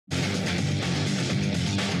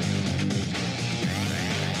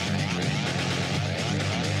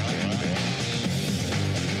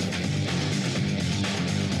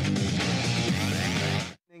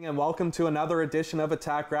And welcome to another edition of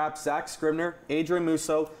Attack Wrap. Zach Scribner, Adrien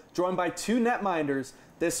Mouseeau, joined by two netminders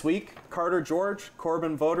this week, Carter George,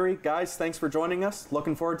 Corbin Votary. Guys, thanks for joining us.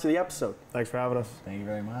 Looking forward to the episode. Thanks for having us. Thank you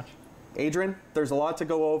very much. Adrien, there's a lot to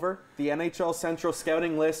go over. The NHL Central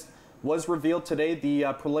Scouting list was revealed today,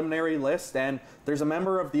 the preliminary list, and there's a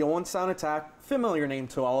member of the Owen Sound Attack, familiar name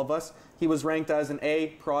to all of us. He was ranked as an A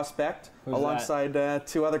prospect. Who's alongside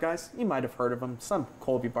two other guys. You might have heard of him, some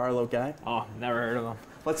Colby Barlow guy. Oh, never heard of him.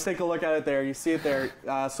 Let's take a look at it there. You see it there.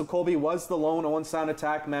 So Colby was the lone Owen Sound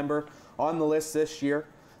Attack member on the list this year.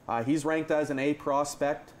 He's ranked as an A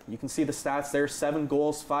prospect. You can see the stats there, 7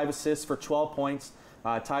 goals, 5 assists for 12 points.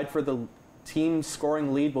 Tied for the team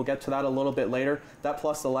scoring lead. We'll get to that a little bit later. That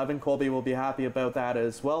plus 11, Colby will be happy about that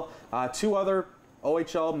as well. Two other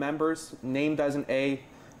OHL members named as an A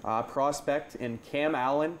prospect in Cam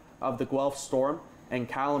Allen of the Guelph Storm and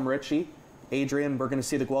Callum Ritchie. Adrien, we're going to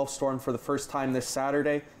see the Guelph Storm for the first time this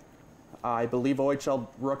Saturday. I believe OHL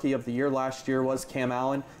Rookie of the Year last year was Cam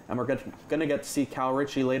Allen, and we're going to get to see Cal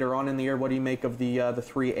Ritchie later on in the year. What do you make of the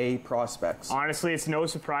 3 A prospects? Honestly, it's no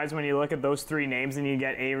surprise when you look at those 3 names and you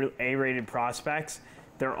get A-rated prospects.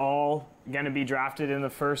 They're all going to be drafted in the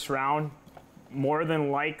first round. More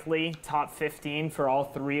than likely, top 15 for all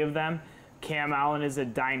 3 of them. Cam Allen is a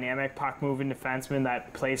dynamic puck-moving defenseman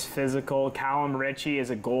that plays physical. Callum Ritchie is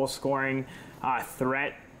a goal-scoring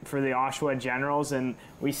threat for the Oshawa Generals, and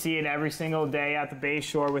we see it every single day at the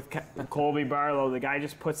Bayshore with Colby Barlow. The guy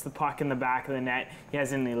just puts the puck in the back of the net. He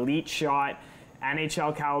has an elite shot,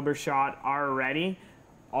 NHL caliber shot already.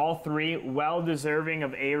 All 3 well-deserving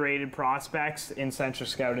of A-rated prospects in Central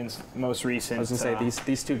Scouting's most recent. I was going to say,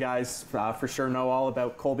 these two guys for sure know all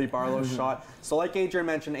about Colby Barlow's shot. So like Adrien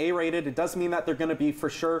mentioned, A-rated. It doesn't mean that they're going to be for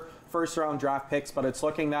sure first-round draft picks, but it's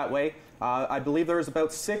looking that way. I believe there was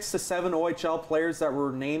about 6 to 7 OHL players that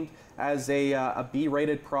were named as a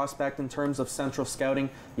B-rated prospect in terms of Central Scouting.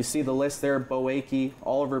 You see the list there, Bo Akey,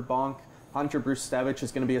 Oliver Bonk, Hunter Brustevich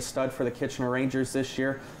is going to be a stud for the Kitchener Rangers this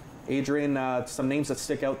year. Adrien, some names that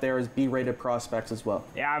stick out there as B-rated prospects as well.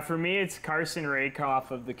 Yeah, for me, it's Carson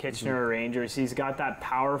Rakoff of the Kitchener Rangers. He's got that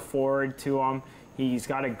power forward to him. He's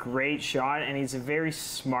got a great shot, and he's a very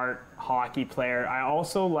smart hockey player. I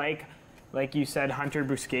also like you said, Hunter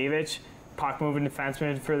Brustevich, puck-moving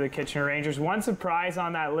defenseman for the Kitchener Rangers. One surprise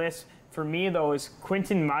on that list for me, though, is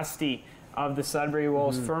Quinton Musty of the Sudbury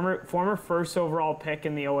Wolves, former first overall pick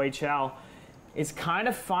in the OHL. Is kind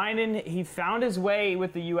of he found his way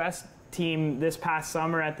with the U.S. team this past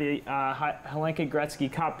summer at the Hlinka Gretzky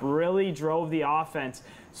Cup, really drove the offense.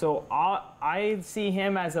 So I see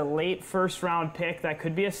him as a late first-round pick that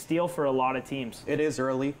could be a steal for a lot of teams. It is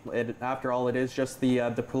early. After all, it is just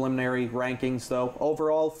the preliminary rankings, though.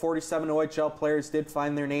 Overall, 47 OHL players did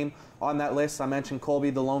find their name on that list. I mentioned Colby,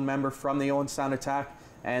 the lone member from the Owen Sound Attack.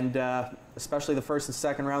 And especially the first and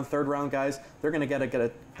second round, third round guys, they're going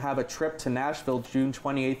to have a trip to Nashville June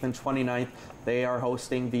 28th and 29th. They are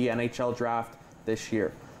hosting the NHL draft this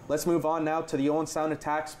year. Let's move on now to the Owen Sound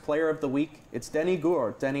Attack's Player of the Week. It's Denny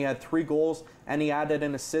Gourde. Denny had 3 goals, and he added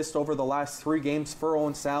an assist over the last 3 games for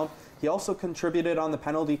Owen Sound. He also contributed on the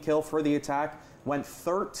penalty kill for the Attack. Went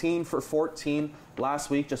 13 for 14 last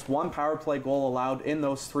week. Just 1 power play goal allowed in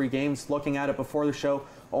those 3 games. Looking at it before the show,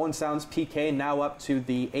 Owen Sound's PK now up to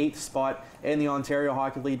the 8th spot in the Ontario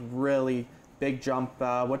Hockey League. Really big jump.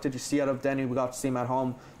 What did you see out of Denny? We got to see him at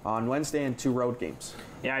home on Wednesday and 2 road games.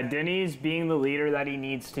 Yeah, Denny's being the leader that he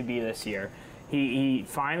needs to be this year. He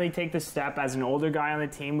finally take the step as an older guy on the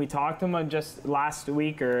team. We talked to him just last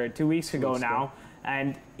week or 2 weeks ago now,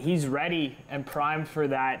 and he's ready and primed for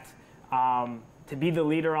that. To be the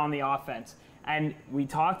leader on the offense. And we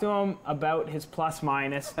talked to him about his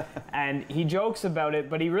plus-minus, and he jokes about it,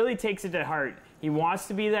 but he really takes it to heart. He wants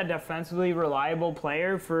to be that defensively reliable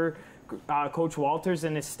player for Coach Walters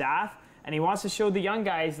and his staff, and he wants to show the young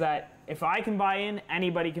guys that if I can buy in,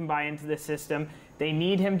 anybody can buy into the system. They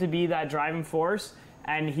need him to be that driving force,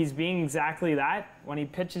 and he's being exactly that. When he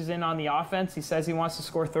pitches in on the offense, he says he wants to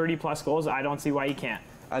score 30-plus goals. I don't see why he can't.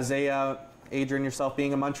 As Adrien, yourself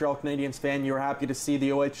being a Montreal Canadiens fan, you were happy to see the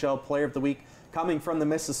OHL Player of the Week coming from the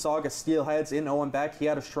Mississauga Steelheads in Owen Beck. He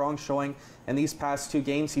had a strong showing in these past 2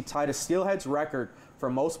 games. He tied a Steelheads record for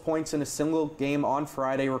most points in a single game on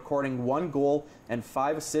Friday, recording 1 goal and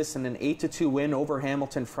 5 assists in an 8-2 win over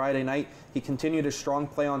Hamilton Friday night. He continued his strong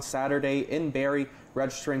play on Saturday in Barrie,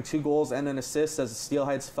 registering 2 goals and an assist as the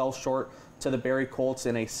Steelheads fell short to the Barrie Colts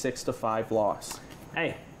in a 6-5 loss.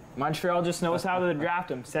 Hey, Montreal just knows how to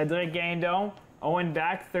draft him. Cedric Guindon, Owen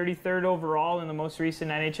Beck, 33rd overall in the most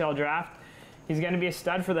recent NHL draft. he's going to be a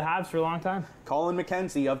stud for the Habs for a long time. Colin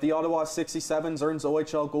McKenzie of the Ottawa 67s earns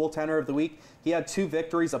OHL Goaltender of the Week. He had 2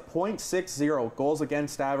 victories, a .60 goals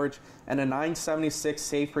against average, and a .976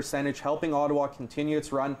 save percentage, helping Ottawa continue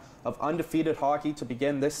its run of undefeated hockey to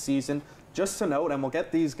begin this season. Just to note, and we'll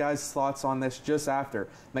get these guys' thoughts on this just after,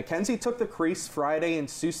 McKenzie took the crease Friday in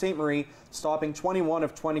Sault Ste. Marie, stopping 21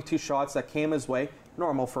 of 22 shots that came his way,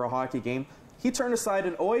 normal for a hockey game. He turned aside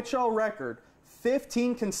an OHL record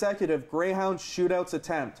 15 consecutive Greyhounds shootouts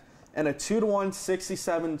attempt and a 2-1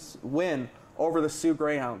 67 win over the Sioux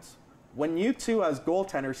Greyhounds. When you two as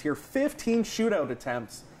goaltenders hear 15 shootout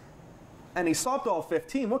attempts and he stopped all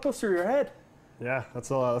 15, what goes through your head? Yeah, that's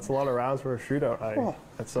a lot of rounds for a shootout.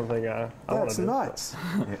 That's something I want to do. That's nuts.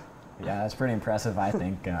 Yeah, that's pretty impressive, I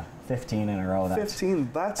think. 15 in a row. 15,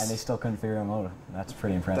 that's... And they still couldn't figure them out. That's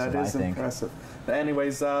pretty impressive, I think. That is impressive. But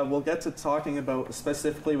anyways, we'll get to talking about,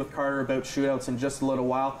 specifically with Carter, about shootouts in just a little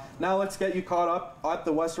while. Now let's get you caught up at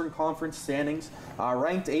the Western Conference standings.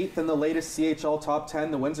 Ranked 8th in the latest CHL Top 10,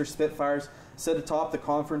 the Windsor Spitfires sit atop the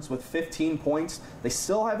conference with 15 points. They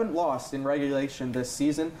still haven't lost in regulation this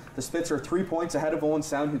season. The Spits are 3 points ahead of Owen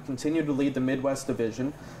Sound, who continue to lead the Midwest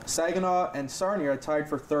Division. Saginaw and Sarnia are tied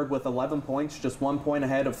for 3rd with 11 points, just 1 point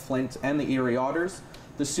ahead of Flint and the Erie Otters.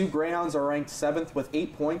 The Sioux Greyhounds are ranked 7th with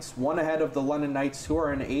 8 points, 1 ahead of the London Knights, who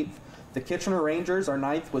are in 8th. The Kitchener Rangers are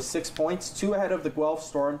 9th with 6 points, 2 ahead of the Guelph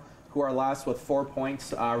Storm, who are last with 4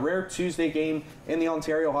 points. Rare Tuesday game in the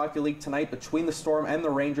Ontario Hockey League tonight between the Storm and the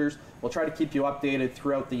Rangers. We'll try to keep you updated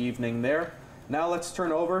throughout the evening there. Now let's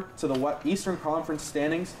turn over to the Eastern Conference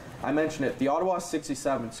standings. I mentioned it, the Ottawa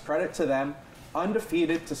 67s. Credit to them,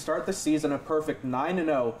 undefeated to start the season, a perfect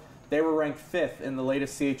 9-0. They were ranked 5th in the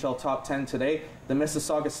latest CHL Top 10 today. The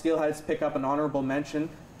Mississauga Steelheads pick up an honorable mention.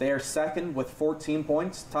 They are 2nd with 14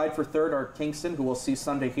 points. Tied for 3rd are Kingston, who we'll see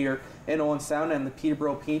Sunday here in Owen Sound, and the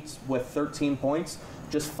Peterborough Petes with 13 points.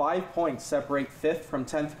 Just 5 points separate 5th from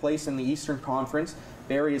 10th place in the Eastern Conference.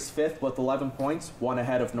 Barrie is 5th with 11 points, 1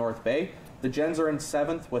 ahead of North Bay. The Gens are in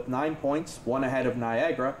 7th with 9 points, 1 ahead of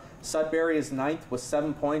Niagara. Sudbury is 9th with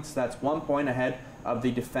 7 points. That's 1 point ahead of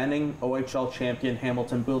the defending OHL champion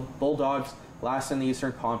Hamilton Bulldogs, last in the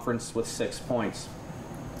Eastern Conference with 6 points.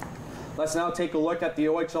 Let's now take a look at the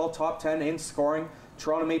OHL Top 10 in scoring.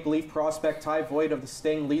 Toronto Maple Leaf prospect Ty Voigt of the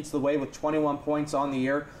Sting leads the way with 21 points on the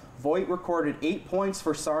year. Voigt recorded 8 points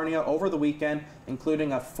for Sarnia over the weekend,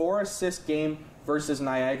 including a 4-assist game versus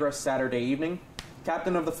Niagara Saturday evening.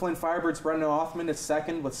 Captain of the Flint Firebirds, Brendan Hoffman, is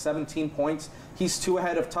 2nd with 17 points. He's 2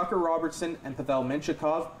 ahead of Tucker Robertson and Pavel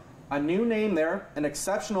Minchikov. A new name there, an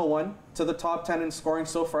exceptional one to the top 10 in scoring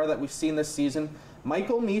so far that we've seen this season.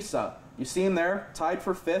 Michael Misa, you see him there, tied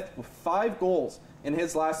for 5th with 5 goals in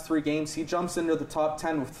his last 3 games. He jumps into the top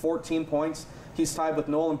 10 with 14 points. He's tied with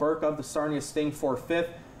Nolan Burke of the Sarnia Sting for 5th.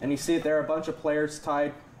 And you see it there, a bunch of players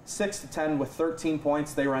tied 6-10 with 13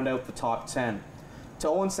 points. They round out the top 10. To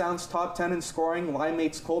Owen Sound's top 10 in scoring, line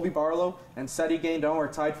mates Colby Barlow and Seti Guindon are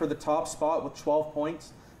tied for the top spot with 12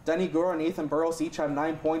 points. Denny Gore and Ethan Burrows each have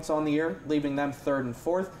 9 points on the year, leaving them 3rd and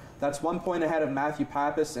 4th. That's 1 point ahead of Matthew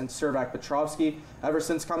Pappas and Servac Petrovsky. Ever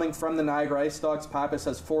since coming from the Niagara Ice Dogs, Pappas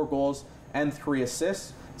has 4 goals and 3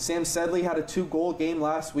 assists. Sam Sedley had a 2-goal game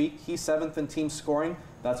last week. He's 7th in team scoring.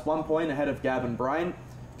 That's 1 point ahead of Gavin Bryant.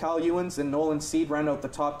 Cal Ewens and Nolan Seed round out the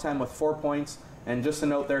top 10 with 4 points. And just a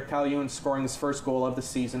note there, Cal Ewens scoring his first goal of the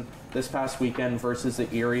season this past weekend versus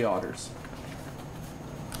the Erie Otters.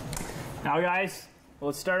 Now, guys,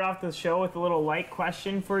 let's start off the show with a little light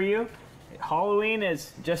question for you. Halloween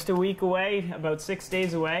is just a week away, about 6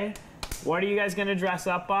 days away. What are you guys going to dress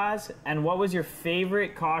up as, and what was your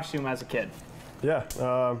favorite costume as a kid? Yeah,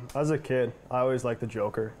 as a kid, I always liked the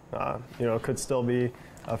Joker. It could still be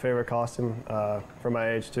a favorite costume for my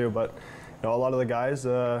age too, but a lot of the guys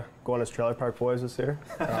going as Trailer Park Boys this year.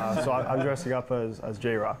 So I'm dressing up as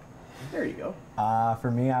J-Rock. There you go. For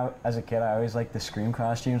me, as a kid, I always liked the Scream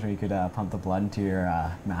costumes where you could pump the blood into your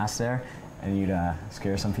mask there, and you'd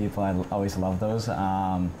scare some people. I always loved those.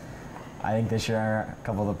 I think this year, a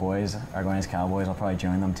couple of the boys are going as cowboys. I'll probably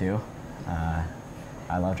join them too.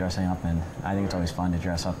 I love dressing up, and I think it's always fun to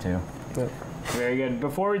dress up too. Yeah. Very good.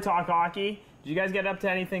 Before we talk hockey, did you guys get up to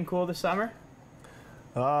anything cool this summer?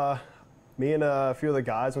 Me and a few of the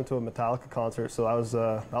guys went to a Metallica concert, so that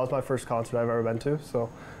was my first concert I've ever been to. So,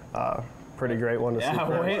 pretty great one to see.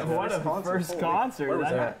 Yeah, wait, what a first concert! Where was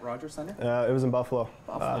that at? Rogers Center? It was in Buffalo,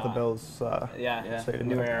 at the Bills. Yeah, Stadium.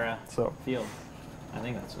 New Era So Field. I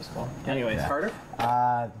think that's what's called. Anyways, Yeah. Carter?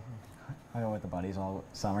 I go with the buddies all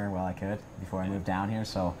summer while I could before I moved down here,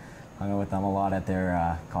 so I go with them a lot at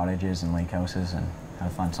their cottages and lake houses and had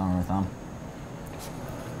a fun summer with them.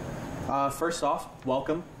 First off,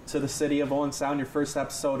 welcome to the city of Owen Sound, your first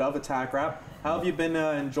episode of Attack Rap. How have you been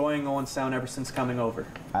enjoying Owen Sound ever since coming over?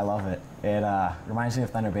 I love it. It reminds me of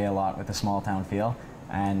Thunder Bay a lot with the small town feel,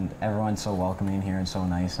 and everyone's so welcoming here and so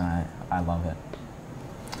nice, and I love it.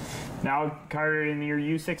 Now, Carter, in your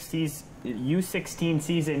U16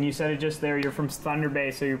 season, you said it just there, you're from Thunder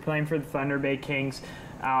Bay, so you're playing for the Thunder Bay Kings.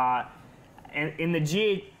 And in the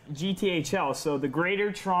GTHL, so the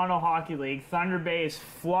Greater Toronto Hockey League, Thunder Bay is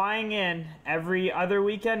flying in every other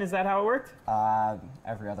weekend. Is that how it worked?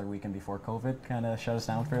 Every other weekend before COVID kind of shut us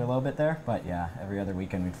down for a little bit there, but yeah, every other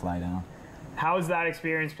weekend we'd fly down. How is that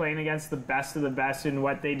experience playing against the best of the best in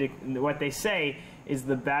what they say is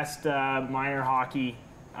the best minor hockey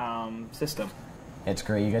system? It's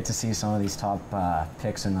great. You get to see some of these top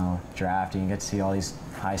picks in the draft, and you get to see all these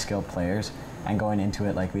high-skilled players. And going into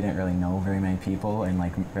it, like, we didn't really know very many people and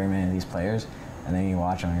like very many of these players, and then you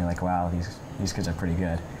watch them and you're like, wow, these kids are pretty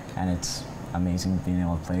good, and it's amazing being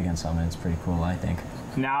able to play against them, and it's pretty cool, I think.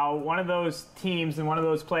 Now, one of those teams and one of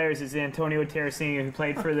those players is Antonio Teresini, who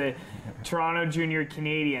played for the Toronto Junior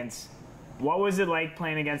Canadiens. What was it like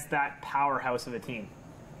playing against that powerhouse of a team?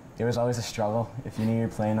 It was always a struggle. If you knew you're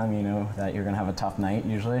playing them, you know that you're going to have a tough night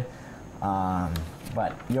usually.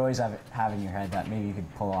 But you always have in your head that maybe you could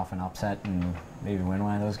pull off an upset and maybe win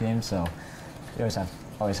one of those games. So you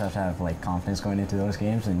always have to have like confidence going into those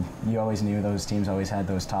games. And you always knew those teams always had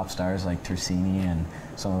those top stars like Teresini and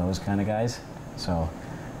some of those kind of guys. So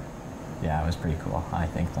yeah, it was pretty cool, I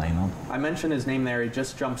think, playing them. I mentioned his name there. He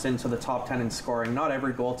just jumps into the top 10 in scoring. Not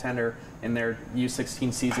every goaltender in their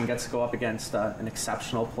U16 season gets to go up against an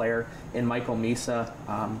exceptional player in Michael Mouseeau,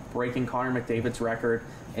 breaking Connor McDavid's record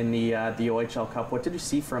in the OHL Cup. What did you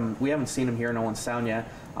see from, we haven't seen him here in Owen Sound yet,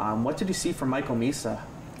 what did you see from Michael Mouseeau?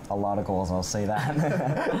 A lot of goals, I'll say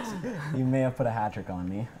that. He may have put a hat trick on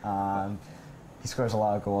me. He scores a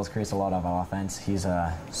lot of goals, creates a lot of offense. He's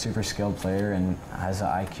a super skilled player and has an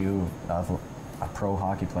IQ of a pro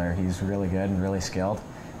hockey player. He's really good and really skilled,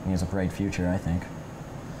 and he has a bright future, I think.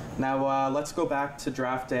 Now, let's go back to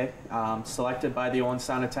draft day. Selected by the Owen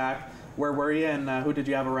Sound Attack. Where were you, and who did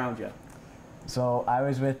you have around you? So I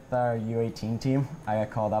was with our U18 team. I got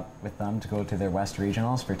called up with them to go to their West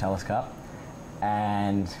Regionals for TELUS Cup.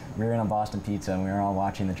 And we were in a Boston Pizza, and we were all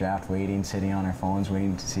watching the draft, waiting, sitting on our phones,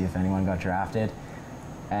 waiting to see if anyone got drafted.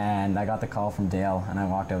 And I got the call from Dale, and I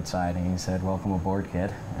walked outside, and he said, "Welcome aboard,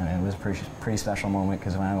 kid." And it was a pretty special moment,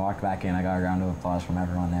 because when I walked back in, I got a round of applause from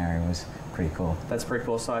everyone there. It was pretty cool. That's pretty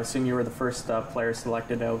cool. So I assume you were the first player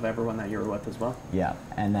selected out of everyone that you were with as well? Yeah,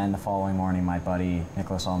 and then the following morning, my buddy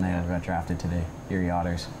Nicholas Alnair got drafted to the Erie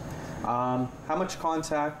Otters. How much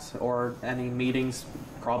contact or any meetings,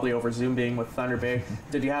 probably over Zoom being with Thunder Bay,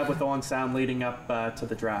 did you have with Owen Sound leading up to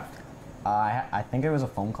the draft? I think it was a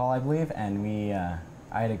phone call, I believe, and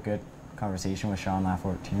I had a good conversation with Sean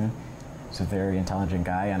Lafortune. He's a very intelligent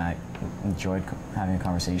guy, and I enjoyed having a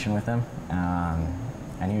conversation with him.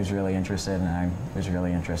 And he was really interested, and I was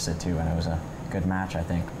really interested too, and it was a good match, I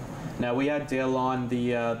think. Now, we had Dale on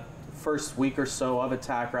the first week or so of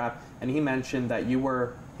Attack Rap, and he mentioned that you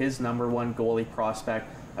were his #1 goalie prospect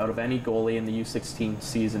out of any goalie in the U16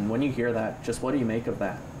 season. When you hear that, just what do you make of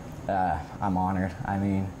that? I'm honored. I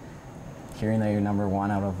mean, hearing that you're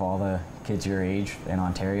 #1 out of all the kids your age in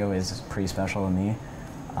Ontario is pretty special to me.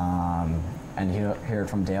 And hear it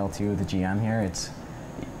from Dale too, the GM here, it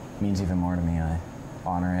means even more to me. I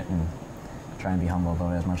honor it and try and be humble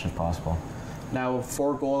about it as much as possible. Now,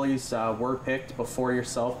 4 goalies were picked before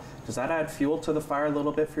yourself. Does that add fuel to the fire a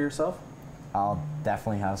little bit for yourself? I'll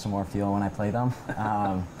definitely have some more fuel when I play them.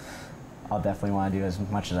 I'll definitely want to do as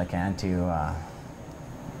much as I can to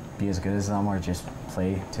be as good as them, or just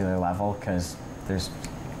play to their level, because there's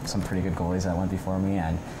some pretty good goalies that went before me,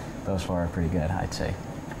 and those 4 are pretty good, I'd say.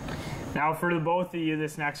 Now, for the both of you,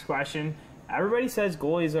 this next question. Everybody says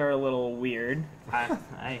goalies are a little weird. I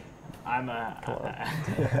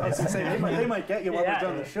was gonna say, they might get you while we're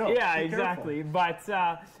done the show. Yeah, exactly. But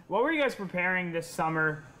what were you guys preparing this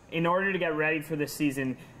summer in order to get ready for this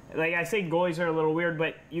season? Like I say, goalies are a little weird,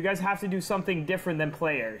 but you guys have to do something different than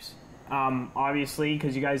players. Obviously,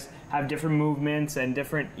 because you guys have different movements and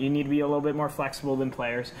you need to be a little bit more flexible than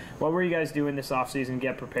players. What were you guys doing this offseason to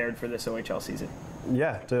get prepared for this OHL season?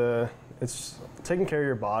 Yeah, it's taking care of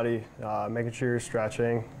your body, making sure you're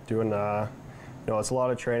stretching, doing, it's a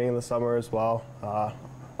lot of training in the summer as well,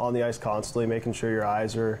 on the ice constantly, making sure your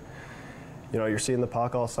eyes are, you're seeing the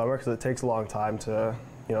puck all summer, because it takes a long time to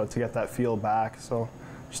get that feel back. So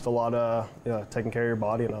just a lot of taking care of your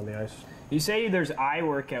body and on the ice. You say there's eye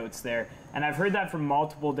workouts there, and I've heard that from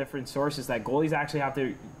multiple different sources that goalies actually have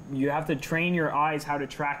to you have to train your eyes how to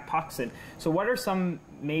track pucks. And so what are some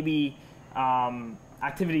maybe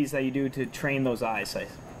activities that you do to train those eyes?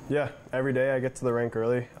 Yeah, every day I get to the rink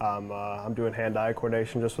early. I'm doing hand-eye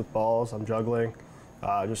coordination just with balls. I'm juggling,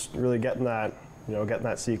 just really getting that, getting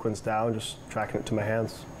that sequence down, just tracking it to my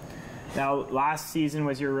hands. Now, last season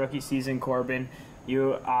was your rookie season, Corbin.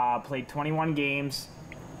 You played 21 games.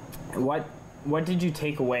 What did you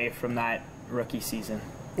take away from that rookie season?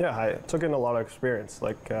 Yeah, I took in a lot of experience.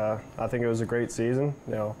 I think it was a great season.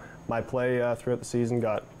 My play throughout the season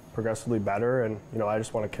got progressively better, and I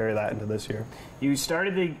just want to carry that into this year. You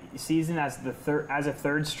started the season as a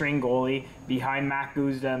third-string goalie behind Matt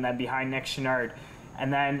Guzda and then behind Nick Chenard,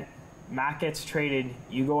 and then Matt gets traded.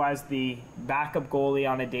 You go as the backup goalie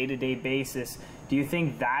on a day-to-day basis. Do you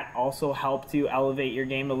think that also helped you elevate your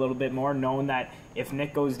game a little bit more, knowing that if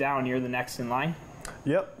Nick goes down, you're the next in line?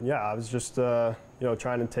 Yep. Yeah, I was just trying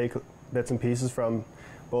to take bits and pieces from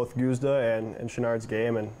both Guzda and Chenard's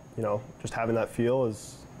game, and just having that feel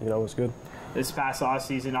is was good. This past off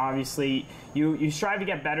season, obviously, you strive to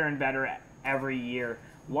get better and better every year.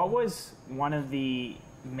 What was one of the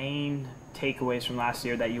main takeaways from last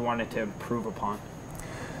year that you wanted to improve upon?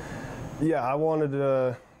 Yeah, I wanted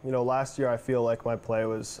to. Last year I feel like my play I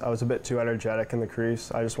was a bit too energetic in the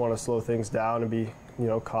crease. I just want to slow things down and be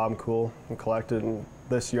calm, cool, and collected. And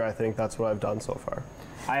this year I think that's what I've done so far.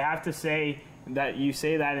 I have to say that you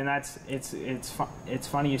say that, and it's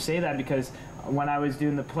funny you say that, because when I was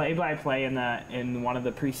doing the play-by-play in one of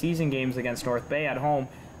the preseason games against North Bay at home,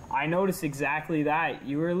 I noticed exactly that.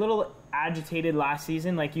 You were a little agitated last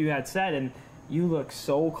season, like you had said, and you look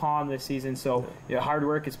so calm this season. So your hard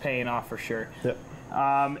work is paying off for sure. Yep.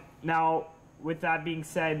 Now, with that being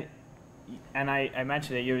said, and I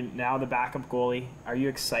mentioned it, you're now the backup goalie. Are you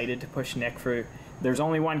excited to push Nick for? There's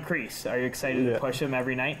only one crease. Are you excited to push him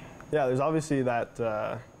every night? Yeah, there's obviously that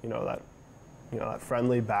that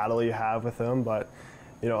friendly battle you have with him, but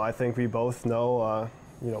I think we both know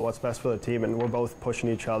what's best for the team, and we're both pushing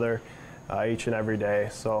each other each and every day.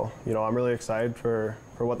 So I'm really excited for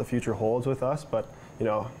what the future holds with us, but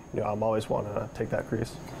I'm always want to take that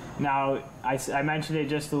crease. Now, I mentioned it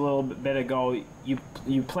just a little bit ago.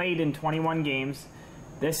 You played in 21 games.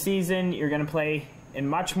 This season, you're going to play in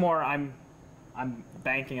much more. I'm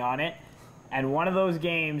banking on it. And one of those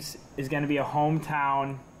games is going to be a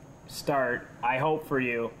hometown start, I hope for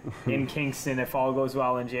you, in Kingston if all goes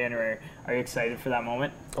well in January. Are you excited for that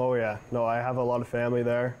moment? Oh, yeah. No, I have a lot of family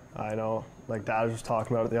there. I know, like Dad was just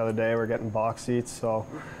talking about it the other day, we're getting box seats. So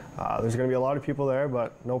there's going to be a lot of people there,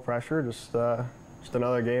 but no pressure, just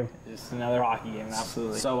another game. Just another hockey game,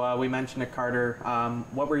 absolutely. So we mentioned it, Carter.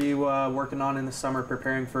 What were you working on in the summer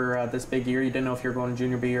preparing for this big year? You didn't know if you were going to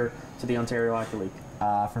Junior B or to the Ontario Hockey League.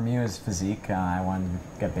 For me, it was physique. I wanted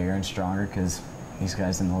to get bigger and stronger because these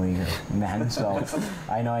guys in the league are men. So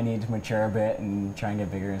I know I need to mature a bit and try and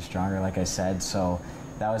get bigger and stronger, like I said. So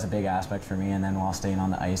that was a big aspect for me. And then while staying on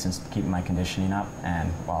the ice and keeping my conditioning up,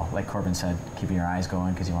 and well, like Corbin said, keeping your eyes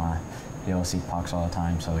going because you want to be able to see pucks all the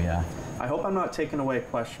time. So yeah. I hope I'm not taking away a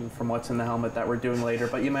question from what's in the helmet that we're doing later,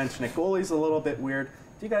 but you mentioned it. Goalie's a little bit weird.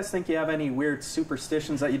 Do you guys think you have any weird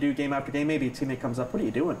superstitions that you do game after game? Maybe a teammate comes up, what are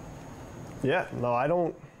you doing? Yeah, no, I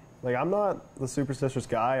don't. Like, I'm not the superstitious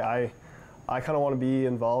guy. I kind of want to be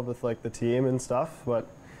involved with like the team and stuff, but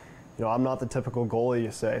I'm not the typical goalie,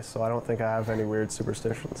 you say, so I don't think I have any weird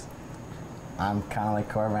superstitions. I'm kind of like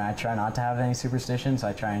Corbin. I try not to have any superstitions.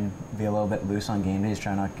 I try and be a little bit loose on game days,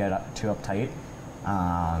 try not to get too uptight.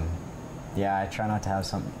 Yeah, I try not to have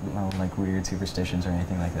some like weird superstitions or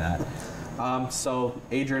anything like that. So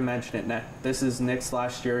Adrien mentioned it. This is Nick's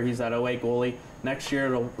last year. He's at 08 goalie. Next year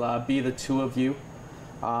it'll be the two of you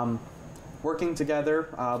working together.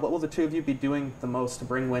 What will the two of you be doing the most to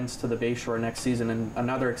bring wins to the Bayshore next season and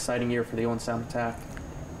another exciting year for the Owen Sound Attack?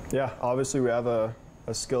 Yeah, obviously we have a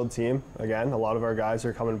skilled team. Again, a lot of our guys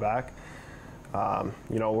are coming back. I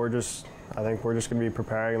think we're just going to be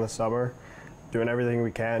preparing in the summer, doing everything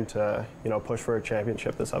we can to push for a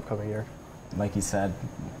championship this upcoming year. Like you said,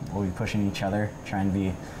 we'll be pushing each other, trying to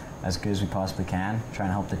be as good as we possibly can, trying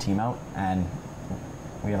to help the team out, and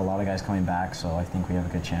we have a lot of guys coming back, so I think we have a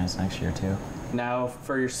good chance next year too. Now,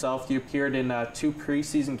 for yourself, you appeared in 2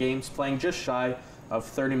 preseason games, playing just shy of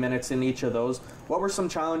 30 minutes in each of those. What were some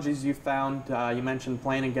challenges you found? You mentioned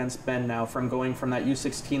playing against Ben now, from going from that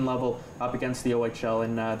U16 level up against the OHL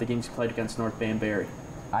in the games you played against North Bay and Barrie.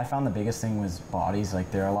 I found the biggest thing was bodies.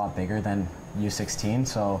 Like, they're a lot bigger than U16,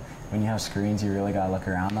 so when you have screens, you really got to look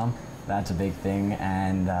around them. That's a big thing,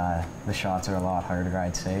 and the shots are a lot harder,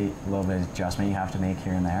 I'd say. A little bit of adjustment you have to make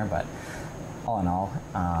here and there, but all in all,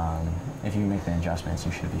 if you make the adjustments,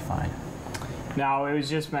 you should be fine. Now, it was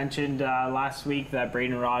just mentioned last week that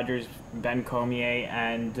Braden Rogers, Ben Cormier,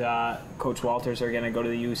 and Coach Walters are going to go to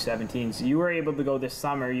the U17s. You were able to go this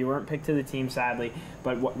summer. You weren't picked to the team, sadly.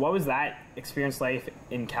 But what was that experience like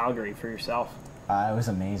in Calgary for yourself? It was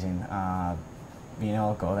amazing. Being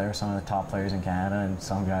able to go there with some of the top players in Canada and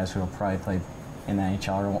some guys who will probably play in the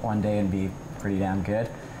NHL one day and be pretty damn good.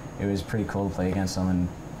 It was pretty cool to play against them and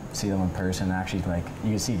see them in person. Actually, like,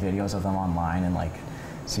 you can see videos of them online and like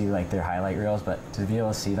see like their highlight reels, but to be able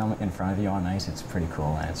to see them in front of you on ice, it's pretty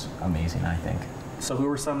cool and it's amazing, I think. So who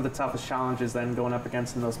were some of the toughest challenges then going up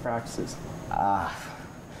against in those practices?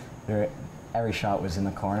 Every shot was in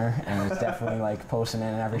the corner, and it was definitely like posting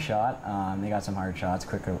in every shot. They got some hard shots,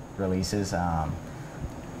 quick releases,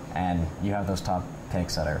 and you have those top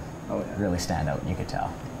picks that are really stand out, you could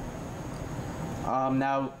tell.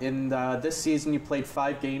 Now, in this season, you played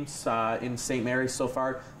 5 games in St. Mary's so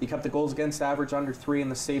far. You kept the goals against average under 3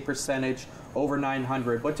 and the save percentage over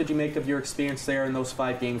 900. What did you make of your experience there in those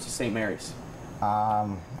 5 games with St. Mary's?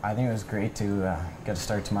 I think it was great to get a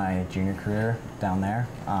start to my junior career down there.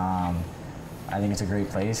 I think it's a great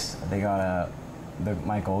place. They got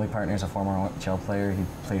my goalie partner is a former OHL player. He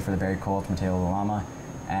played for the Barrie Colts, Mateo Luama,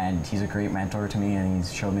 and he's a great mentor to me, and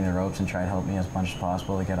he's showed me the ropes and tried to help me as much as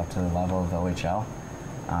possible to get up to the level of the OHL.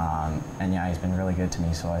 And yeah, he's been really good to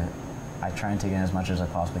me, so I try and take in as much as I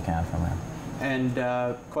possibly can from him.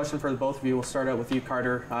 And question for the both of you. We'll start out with you,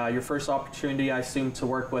 Carter. Your first opportunity, I assume, to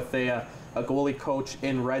work with a goalie coach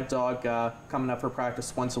in Red Dog coming up for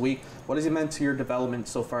practice once a week. What has he meant to your development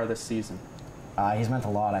so far this season? He's meant a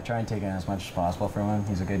lot. I try and take in as much as possible from him.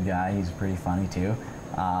 He's a good guy. He's pretty funny too.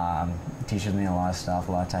 He teaches me a lot of stuff,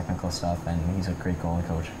 a lot of technical stuff, and he's a great goalie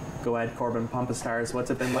coach. Go ahead, Corbin, pump his tires. What's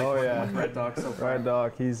it been like working with Red Dog so far? Red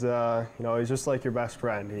Dog, he's he's just like your best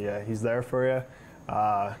friend. He's there for you.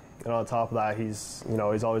 And on top of that, he's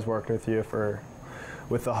always working with you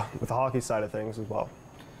with the hockey side of things as well.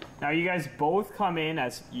 Now, you guys both come in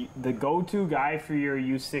as the go-to guy for your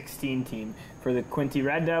U16 team, for the Quinte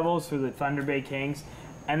Red Devils, for the Thunder Bay Kings,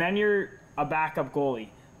 and then you're a backup goalie.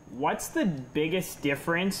 What's the biggest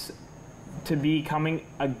difference to becoming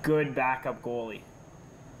a good backup goalie?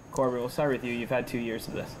 Corbin, we'll start with you. You've had 2 years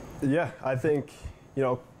of this. Yeah, I think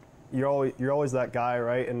you're always that guy,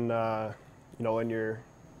 right? And in your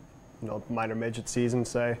minor midget season,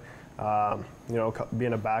 say,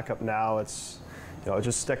 being a backup now, it's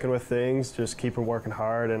just sticking with things, just keeping working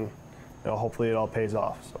hard, and hopefully it all pays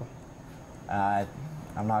off. So.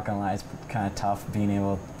 I'm not gonna lie, it's kind of tough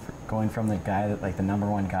going from the guy that the number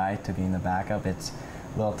one guy to being the backup. It's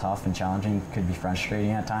a little tough and challenging, could be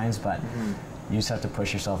frustrating at times, but you just have to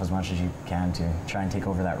push yourself as much as you can to try and take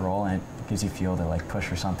over that role, and it gives you fuel to push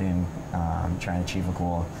for something, try and achieve a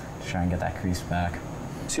goal, to try and get that crease back.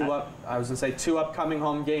 Two upcoming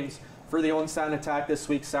home games for the Owen Sound Attack this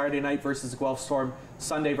week: Saturday night versus the Guelph Storm,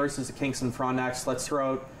 Sunday versus the Kingston Frontenacs. Let's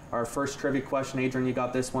throw out our first trivia question. Adrien, you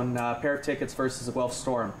got this one. Pair of tickets versus the Guelph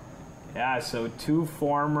Storm. Yeah, so 2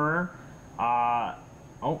 former...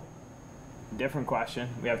 different question.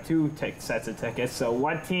 We have 2 sets of tickets. So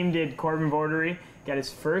what team did Corbin Votary get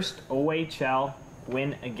his first OHL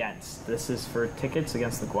win against? This is for tickets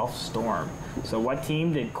against the Guelph Storm. So what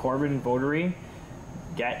team did Corbin Votary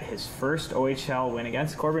get his first OHL win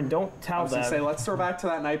against? Corbin, don't tell them. I was going to say, let's throw back to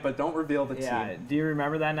that night, but don't reveal the team. Do you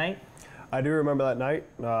remember that night? I do remember that night.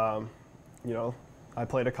 I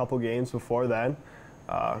played a couple games before then.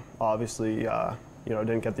 Obviously,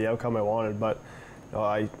 didn't get the outcome I wanted, but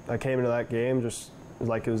I came into that game just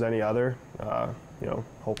like it was any other,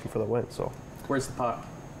 hoping for the win. So. Where's the puck?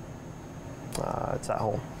 It's at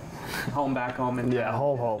home. Back home.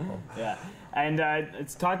 Home. Yeah. And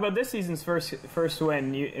let's talk about this season's first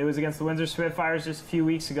win. It was against the Windsor Spitfires just a few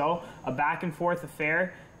weeks ago. A back-and-forth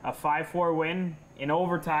affair, a 5-4 win in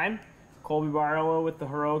overtime. Colby Barlow with the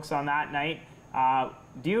heroics on that night.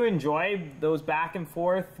 Do you enjoy those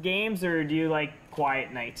back-and-forth games, or do you like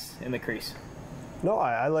quiet nights in the crease? No,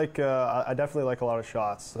 I definitely like a lot of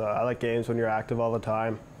shots. I like games when you're active all the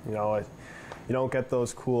time. You don't get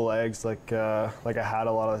those cool eggs like I had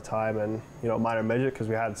a lot of the time, and minor midget, because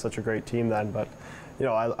we had such a great team then. But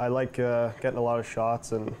I like getting a lot of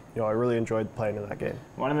shots, and I really enjoyed playing in that game.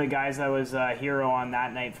 One of the guys that was a hero on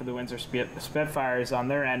that night for the Windsor Spitfires on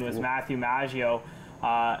their end was Matthew Maggio,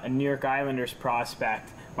 a New York Islanders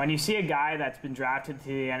prospect. When you see a guy that's been drafted to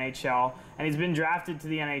the NHL, and he's been drafted to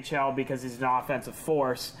the NHL because he's an offensive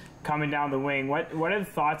force coming down the wing, what are the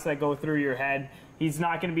thoughts that go through your head? He's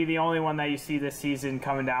not going to be the only one that you see this season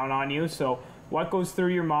coming down on you. So what goes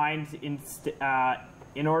through your mind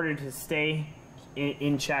in order to stay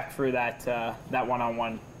in check for that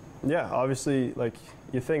one-on-one? Yeah, obviously,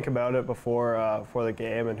 you think about it before the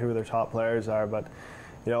game and who their top players are, but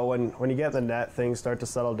you know, when you get in the net, things start to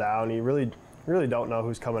settle down. You really don't know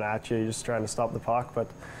who's coming at you. You're just trying to stop the puck, but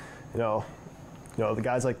you know, the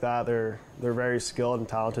guys like that, they're very skilled and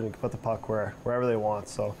talented and can put the puck wherever they want.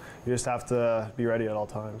 So you just have to be ready at all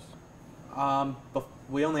times.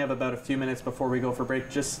 We only have about a few minutes before we go for break.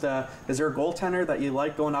 Just is there a goaltender that you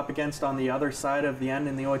like going up against on the other side of the end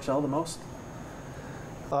in the OHL the most?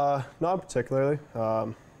 Not particularly.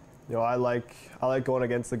 You know, I like going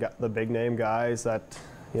against the big name guys that,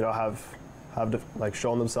 you know, have like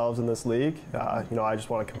shown themselves in this league. You know, I just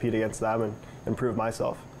want to compete against them and improve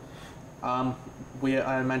myself. I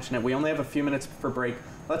mentioned it. We only have a few minutes for break.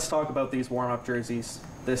 Let's talk about these warm-up jerseys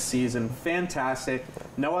this season. Fantastic.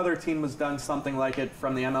 No other team has done something like it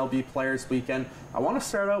from the MLB Players Weekend. I want to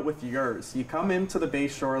start out with yours. You come into the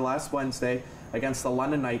Bayshore last Wednesday against the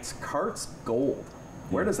London Knights. Carts gold.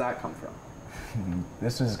 Where does that come from?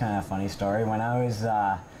 This was kind of a funny story. When I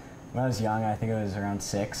was young, I think it was around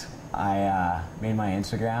 6, I made my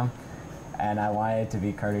Instagram, and I wanted it to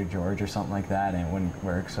be Carter George or something like that, and it wouldn't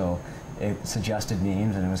work, so it suggested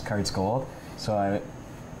names, and it was Carts Gold. So I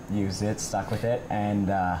used it, stuck with it, and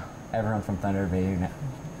everyone from Thunder Bay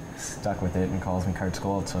stuck with it and calls me Carts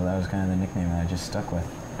Gold, so that was kind of the nickname that I just stuck with.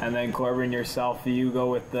 And then Corbin, yourself, you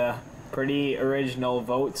go with the pretty original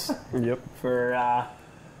votes. Yep. For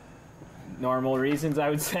normal reasons, I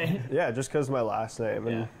would say. Yeah, just because of my last name.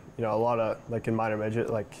 And, you know, a lot of, like in minor midget,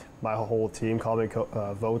 like my whole team called me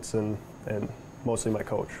Votes and mostly my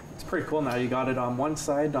coach. It's pretty cool now. You got it on one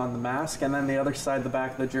side on the mask and then the other side, the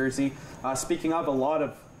back of the jersey. Speaking of a lot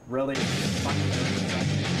of really fun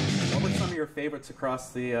jerseys, what were some of your favorites across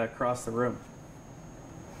the room?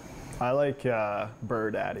 I like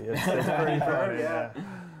Bird Daddy. It's pretty funny, yeah.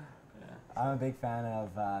 I'm a big fan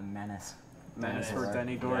of Menace. Menace for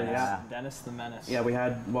Denny Dory, Dennis the Menace. Yeah, we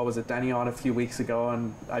had, what was it, Denny on a few weeks ago,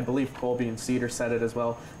 and I believe Colby and Cedar said it as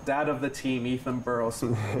well. Dad of the team, Ethan Burrows.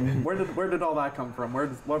 Where did all that come from?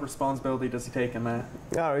 What responsibility does he take in that?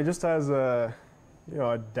 No, he just has a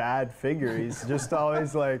dad figure. He's just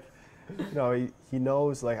always like, you know, he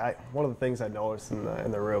knows, like, one of the things I noticed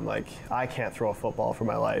in the room, like, I can't throw a football for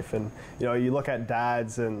my life, and, you know, you look at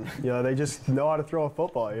dads and, you know, they just know how to throw a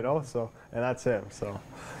football, you know, so, and that's him, so.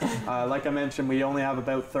 Like I mentioned, we only have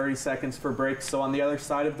about 30 seconds for break, so on the other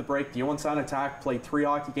side of the break, the Owen Sound Attack played 3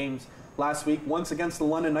 hockey games last week, once against the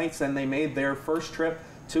London Knights, and they made their first trip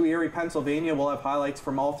to Erie, Pennsylvania. We'll have highlights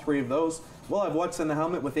from all 3 of those. We'll have What's in the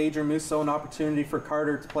Helmet with Adrien Mouseeau, an opportunity for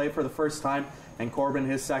Carter to play for the first time, and Corbin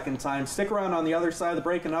his second time. Stick around on the other side of the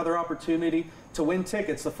break, another opportunity to win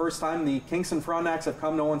tickets. The first time the Kingston Frontenacs have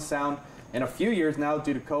come to Owen Sound in a few years now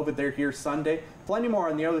due to COVID. They're here Sunday. Plenty more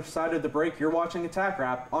on the other side of the break. You're watching Attack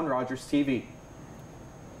Wrap on Rogers TV.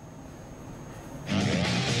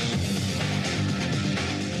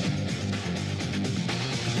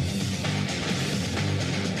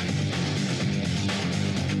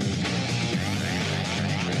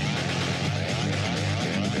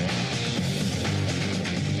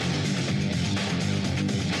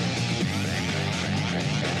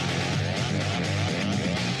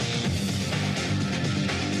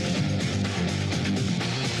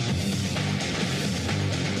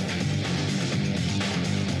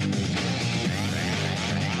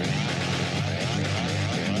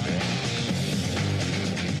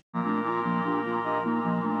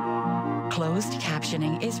 Closed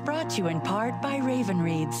captioning is brought to you in part by Raven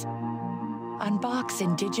Reads. Unbox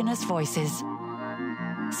Indigenous voices.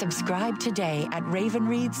 Subscribe today at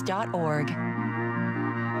ravenreads.org.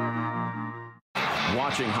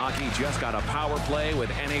 Watching hockey just got a power play with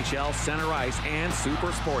NHL Center Ice and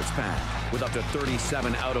Super Sports Pack. With up to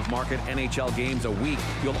 37 out-of-market NHL games a week,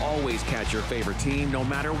 you'll always catch your favorite team no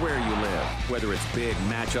matter where you live. Whether it's big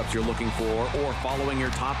matchups you're looking for or following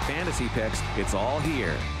your top fantasy picks, it's all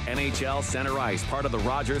here. NHL Center Ice, part of the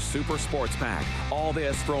Rogers Super Sports Pack. All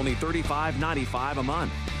this for only $35.95 a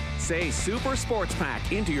month. Say Super Sports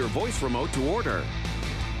Pack into your voice remote to order.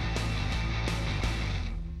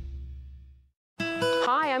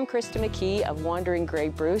 Hi, I'm Krista McKee of Wandering Grey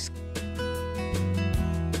Bruce.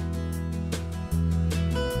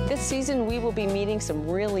 This season we will be meeting some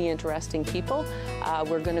really interesting people.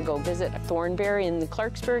 We're going to go visit Thornbury in the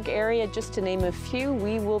Clarksburg area, just to name a few.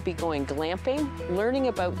 We will be going glamping, learning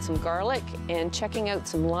about some garlic, and checking out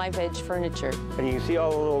some live edge furniture. And you can see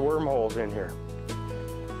all the little wormholes in here.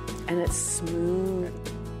 And it's smooth.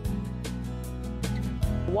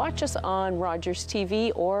 Watch us on Rogers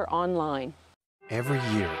TV or online. Every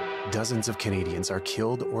year, dozens of Canadians are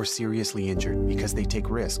killed or seriously injured because they take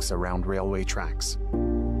risks around railway tracks.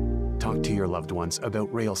 Talk to your loved ones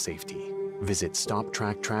about rail safety. visit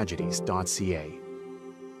stoptracktragedies.ca.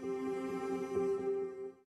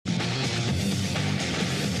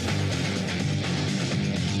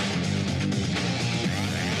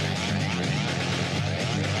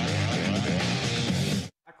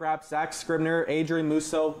 Wrap Zach Scribner, Adrien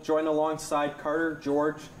Mouseeau joined alongside Carter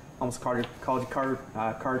George, almost called you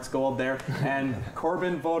Cart's Gold there, and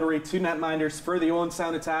Corbin Votary, 2 netminders for the Owen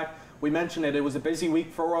Sound attack. We mentioned it was a busy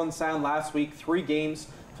week for Owen Sound last week, 3 games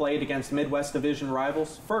played against Midwest Division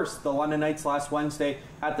rivals. First, the London Knights last Wednesday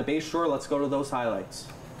at the Bayshore. Let's go to those highlights.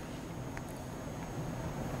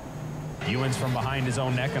 Ewan's from behind his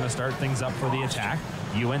own net, going to start things up for the attack.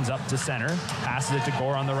 Ewan's up to center, passes it to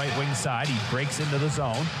Gore on the right wing side. He breaks into the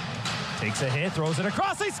zone, takes a hit, throws it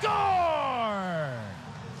across, they score!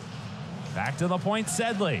 Back to the point,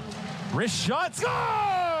 Sedley. Wrist shot, scores!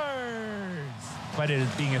 But it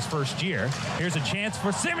being his first year, here's a chance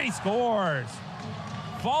for Sim, he scores!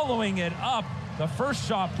 Following it up, the first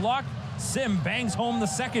shot blocked, Sim bangs home the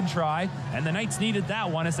second try, and the Knights needed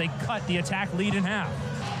that one as they cut the attack lead in half.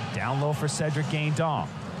 Down low for Cedric Gaindon.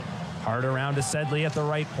 Hard around to Sedley at the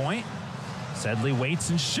right point. Sedley waits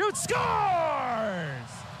and shoots, scores!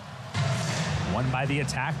 Won by the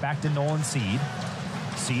attack, back to Nolan Seed.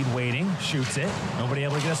 Seed waiting, shoots it. Nobody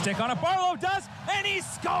able to get a stick on it. Barlow does, and he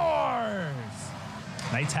scores!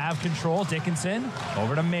 Knights have control. Dickinson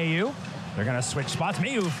over to Mayu. They're going to switch spots.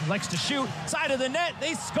 Mayu likes to shoot. Side of the net,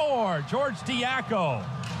 they score. George Diaco.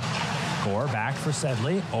 Gore back for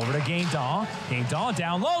Sedley. Over to Gaindon. Gaindon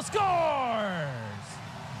down low, scores!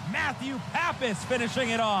 Matthew Pappas finishing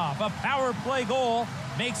it off. A power play goal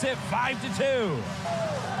makes it 5-2.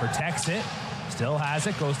 Protects it. Still has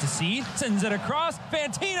it. Goes to Seed. Sends it across.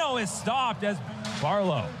 Fantino is stopped as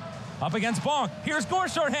Barlow up against Bonk. Here's Gore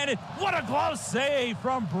shorthanded. What a glove save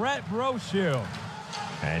from Brett Brochu.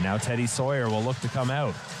 And now Teddy Sawyer will look to come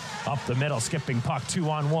out. Up the middle, skipping puck,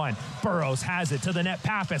 2-on-1. Burrows has it to the net.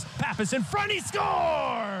 Pappas. Pappas in front, he scores!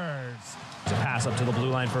 To pass up to the blue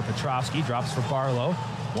line for Petrovsky. Drops for Barlow.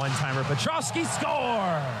 One-timer, Petrovsky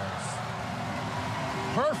scores!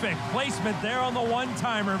 Perfect placement there on the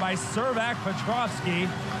one-timer by Servac Petrovsky.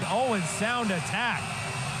 Owen Sound attack.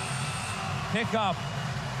 Pick up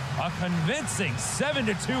a convincing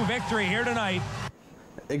 7-2 victory here tonight.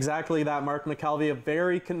 Exactly that, Mark McKelvey. A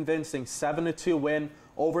very convincing 7-2 win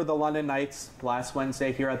over the London Knights last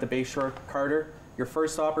Wednesday here at the Bayshore. Carter, your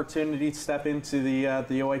first opportunity to step into the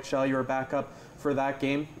OHL. You were back up for that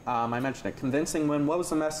game. I mentioned it. Convincing win. What was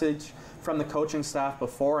the message from the coaching staff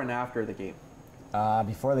before and after the game?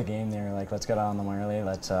 Before the game, they were like, let's get on them early.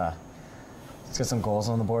 Let's get some goals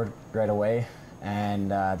on the board right away.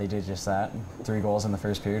 And they did just that. 3 goals in the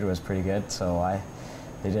first period was pretty good. So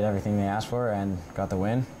they did everything they asked for and got the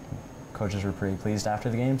win. Coaches were pretty pleased after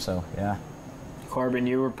the game, so yeah. Corbin,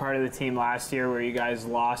 you were part of the team last year where you guys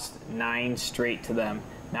lost 9 straight to them.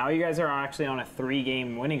 Now you guys are actually on a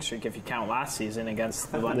 3-game winning streak if you count last season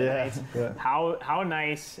against the London Knights. Yeah. How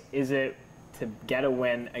nice is it to get a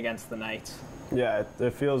win against the Knights? Yeah,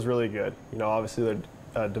 it feels really good. You know, obviously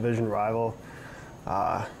they're a division rival.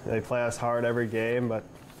 They play us hard every game, but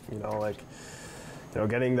you know, like, you know,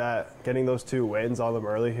 getting those 2 wins on them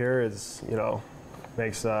early here is, you know,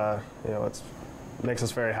 makes makes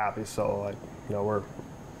us very happy. So, like, you know, we're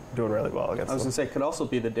doing really well against them. I was going to say, it could also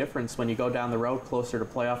be the difference when you go down the road closer to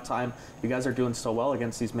playoff time. You guys are doing so well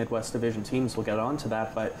against these Midwest Division teams. We'll get on to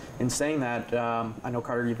that. But in saying that, I know,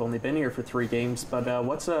 Carter, you've only been here for 3 games, but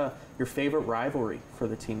what's your favorite rivalry for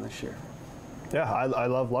the team this year? Yeah, I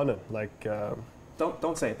love London. Like,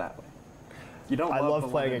 don't say it that way. You don't. I love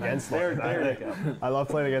playing against London. There you go. I love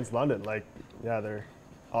playing against London. Like, yeah, they're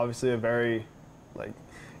obviously a very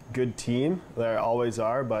good team. They always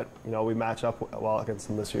are, but you know, we match up well against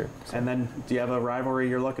them this year. So. And then, do you have a rivalry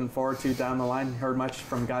you're looking forward to down the line? Heard much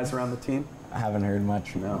from guys around the team? I haven't heard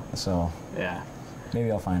much. No. So yeah, maybe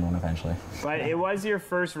I'll find one eventually. But it was your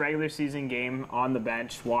first regular season game on the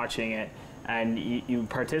bench, watching it. And you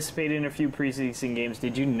participated in a few preseason games.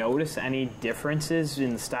 Did you notice any differences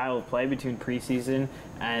in the style of play between preseason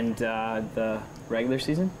and the regular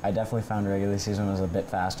season? I definitely found regular season was a bit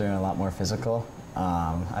faster and a lot more physical.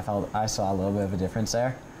 I saw a little bit of a difference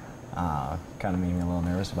there. Kind of made me a little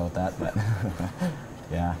nervous about that, but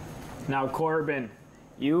yeah. Now, Corbin,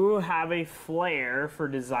 you have a flair for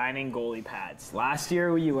designing goalie pads. Last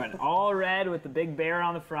year, you went all red with the big bear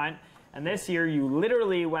on the front. And this year, you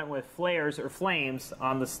literally went with flares or flames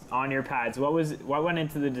on your pads. What went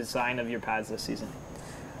into the design of your pads this season?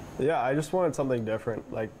 Yeah, I just wanted something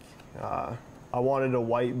different. Like, I wanted a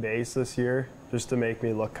white base this year just to make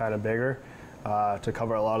me look kind of bigger, to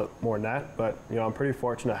cover a lot more net. But you know, I'm pretty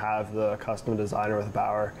fortunate to have the custom designer with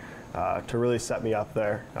Bauer to really set me up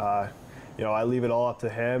there. You know, I leave it all up to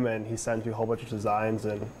him, and he sends me a whole bunch of designs,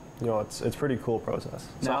 and you know, it's a pretty cool process.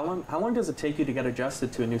 So how long does it take you to get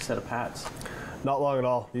adjusted to a new set of pads? Not long at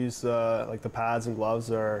all. These like the pads and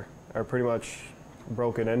gloves are pretty much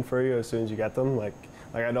broken in for you as soon as you get them. Like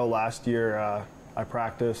I know last year I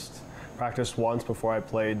practiced once before I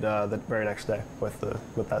played the very next day with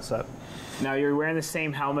that set. Now you're wearing the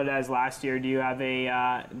same helmet as last year. Do you have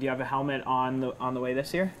a helmet on the way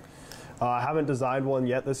this year? I haven't designed one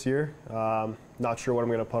yet this year. Not sure what I'm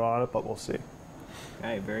going to put on it, but we'll see.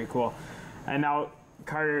 Okay, very cool. And now,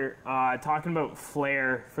 Carter, talking about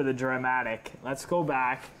flair for the dramatic, let's go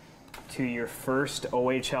back to your first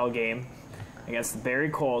OHL game against the Barrie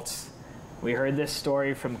Colts. We heard this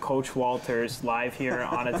story from Coach Walters live here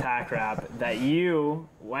on Attack Wrap that you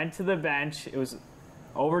went to the bench. It was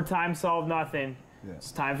overtime, solved nothing. Yeah.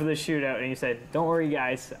 It's time for the shootout, and you said, "Don't worry,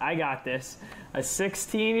 guys, I got this." A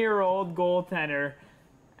 16-year-old goaltender,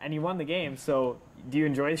 and you won the game. So, do you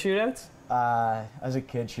enjoy shootouts? As a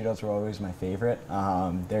kid, shootouts were always my favorite.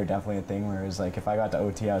 They're definitely a thing where it was like if I got to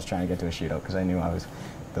OT, I was trying to get to a shootout because I knew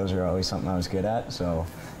those were always something I was good at. So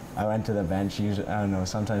I went to the bench. Usually, I don't know,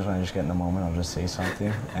 sometimes when I just get in the moment, I'll just say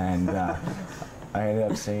something. And I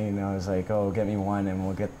ended up saying, I was like, "Oh, get me one and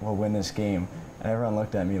we'll win this game." And everyone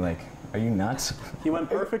looked at me like, "Are you nuts?" He went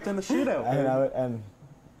perfect in the shootout. and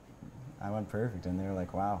I went perfect, and they were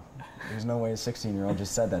like, "Wow, there's no way a 16-year-old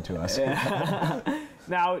just said that to us." Yeah.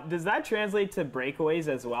 Now, does that translate to breakaways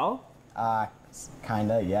as well?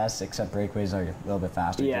 Kinda, yes, except breakaways are a little bit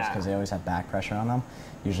faster just because they always have back pressure on them.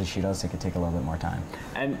 Usually shootouts, they could take a little bit more time.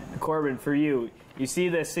 And Corbin, for you see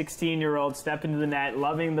the 16-year-old step into the net,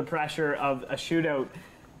 loving the pressure of a shootout.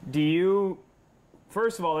 Do you,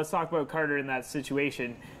 first of all, let's talk about Carter in that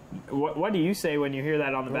situation. What do you say when you hear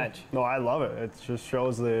that on the bench? No, I love it. It just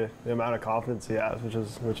shows the amount of confidence he has, which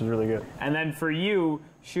is really good. And then for you,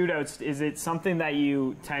 shootouts, is it something that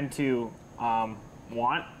you tend to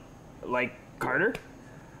want, like Carter?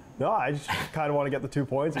 No, I just kind of want to get the 2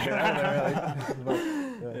 points and get out of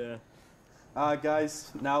there. Yeah.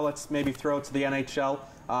 Guys, now let's maybe throw it to the NHL.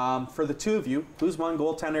 For the two of you, who's one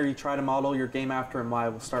goaltender you try to model your game after and why?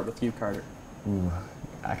 We'll start with you, Carter. Ooh,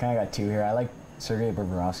 I kind of got two here. I like Sergei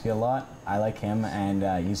Bobrovsky a lot. I like him, and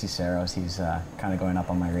UC Saros, he's kind of going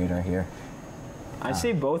up on my radar here. I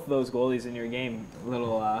see both of those goalies in your game a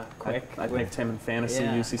little quick. I picked him in fantasy,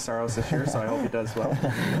 UC Saros this year, so I hope he does well.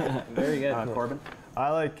 Very good. Corbin? I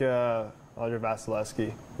like Andre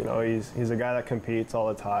Vasilevsky. You know, he's a guy that competes all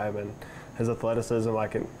the time, and his athleticism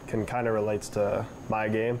can kind of relates to my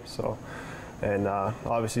game. So, and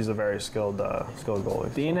obviously he's a very skilled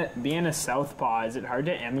goalie. Being a southpaw, is it hard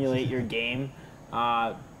to emulate your game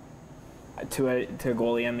to a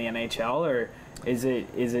goalie in the NHL, or is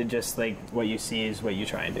it just like what you see is what you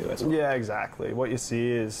try and do as well? Yeah, exactly. What you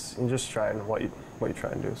see is you just try and what you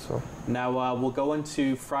try and do. So now we'll go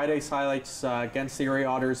into Friday's highlights against the Erie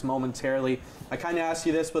Otters momentarily. I kind of asked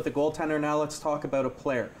you this with the goaltender. Now let's talk about a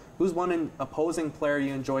player. Who's one opposing player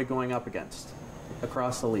you enjoy going up against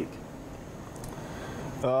across the league?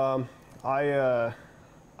 I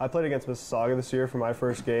played against Mississauga this year for my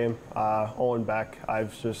first game. Owen Beck.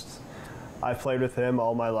 I've played with him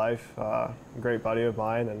all my life. Great buddy of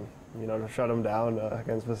mine, and to shut him down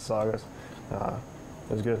against Mississauga, it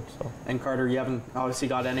was good. So. And Carter, you haven't obviously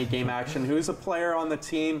got any game action. Who's a player on the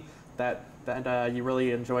team that you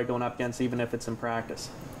really enjoy going up against, even if it's in practice?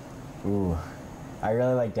 Ooh, I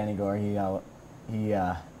really like Denny Gore. He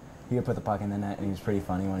could put the puck in the net, and he's pretty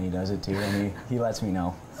funny when he does it too, and he lets me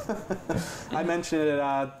know. I mentioned it,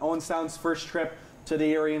 Owen Sound's first trip to the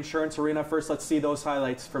Erie Insurance Arena. First, let's see those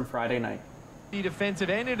highlights from Friday night. The defensive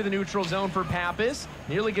end into the neutral zone for Pappas.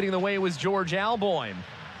 Nearly getting in the way was George Alboim.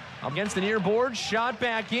 Against the near board, shot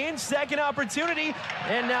back in, second opportunity,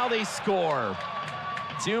 and now they score.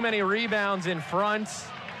 Too many rebounds in front,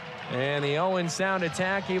 and the Owen Sound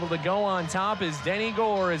attack able to go on top as Denny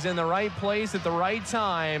Gore is in the right place at the right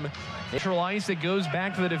time. Neutral ice, it goes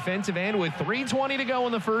back to the defensive end with 3:20 to go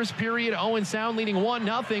in the first period. Owen Sound leading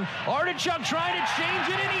 1-0. Artichuk trying to change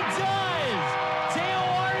it, and he does! Teo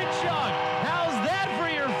Artichuk, how's that for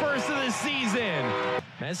your first of the season?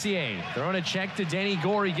 Messier throwing a check to Denny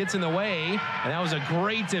Gore. He gets in the way, and that was a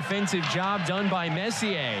great defensive job done by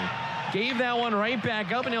Messier. Gave that one right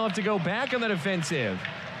back up, and he'll have to go back on the defensive.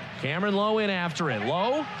 Cameron Lowe in after it.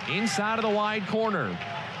 Lowe inside of the wide corner.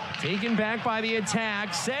 Taken back by the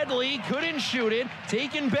attack. Sedley couldn't shoot it.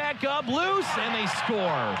 Taken back up, loose, and they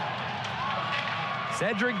score.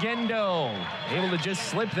 Cedric Gendo able to just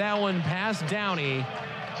slip that one past Downey.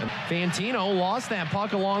 Fantino lost that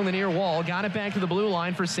puck along the near wall. Got it back to the blue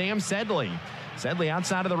line for Sam Sedley. Sedley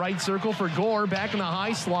outside of the right circle for Gore, back in the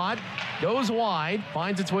high slot, goes wide,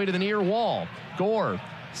 finds its way to the near wall. Gore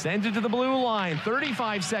sends it to the blue line,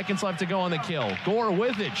 35 seconds left to go on the kill. Gore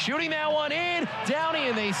with it, shooting that one in, Downey,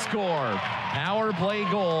 and they score. Power play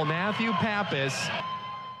goal, Matthew Pappas.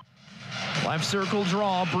 Left circle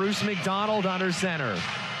draw, Bruce McDonald under center.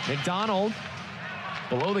 McDonald,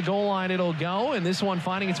 below the goal line it'll go, and this one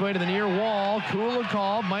finding its way to the near wall.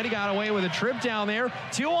 Kulikov might have got away with a trip down there.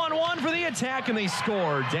 2-on-1 for the attack, and they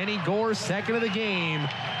score. Denny Gore, second of the game.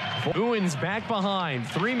 Owens back behind.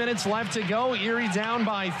 3 minutes left to go. Erie down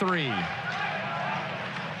by 3.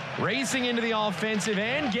 Racing into the offensive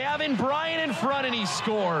end. Gavin Bryant in front, and he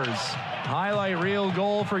scores. Highlight reel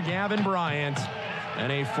goal for Gavin Bryant.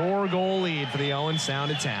 And a 4-goal lead for the Owen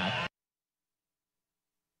Sound attack.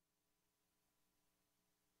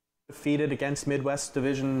 Defeated against Midwest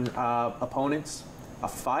Division opponents. A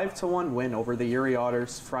 5-1 win over the Erie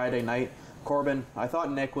Otters Friday night. Corbin, I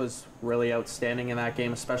thought Nick was really outstanding in that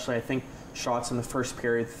game, especially I think shots in the first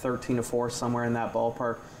period, 13-4, somewhere in that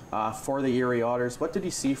ballpark for the Erie Otters. What did you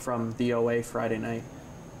see from the OA Friday night?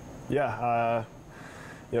 Yeah,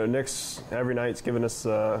 Nick's every night's given us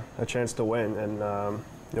a chance to win, and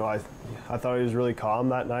I thought he was really calm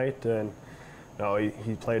that night, and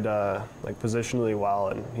he played positionally well,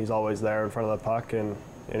 and he's always there in front of the puck, and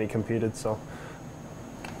he competed. So.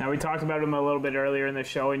 Now, we talked about him a little bit earlier in the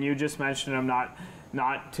show, and you just mentioned him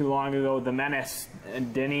not too long ago, the menace.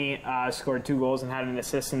 And Denny scored 2 goals and had an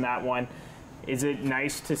assist in that one. Is it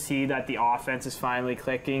nice to see that the offense is finally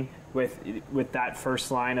clicking with that first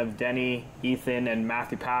line of Denny, Ethan, and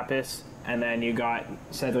Matthew Pappas, and then you got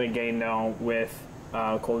Cedric Gagnon with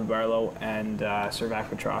Colby Barlow and Servac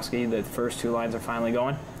Petrosky? The first 2 lines are finally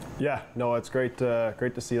going? Yeah, no, it's great to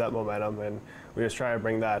see that momentum, and we just try to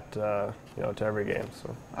bring that to every game.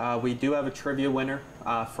 So we do have a trivia winner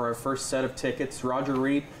for our first set of tickets. Roger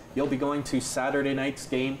Reed, you'll be going to Saturday night's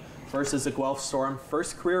game versus the Guelph Storm.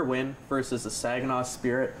 First career win versus the Saginaw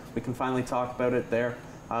Spirit. We can finally talk about it there.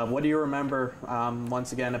 What do you remember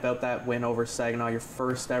once again about that win over Saginaw, your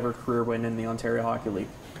first ever career win in the Ontario Hockey League?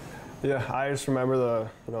 Yeah, I just remember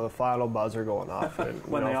the final buzzer going off, and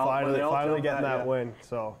finally getting that win.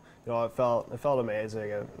 So. It felt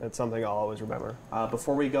amazing, and it's something I'll always remember.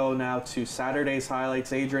 Before we go now to Saturday's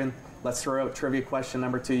highlights, Adrien, let's throw out trivia question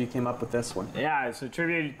number 2. You came up with this one. Yeah, so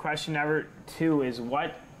trivia question number 2 is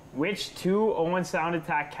which 2 Owen Sound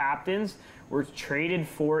Attack captains were traded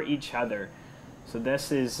for each other? So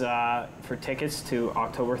this is for tickets to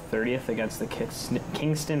October 30th against the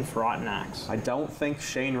Kingston Frontenacs. I don't think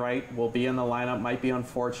Shane Wright will be in the lineup. Might be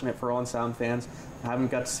unfortunate for Owen Sound fans. I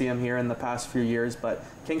haven't got to see him here in the past few years, but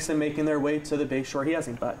Kingston making their way to the Bayshore. He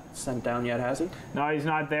hasn't got sent down yet, has he? No, he's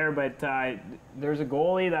not there, but there's a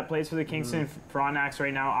goalie that plays for the Kingston Frontenacs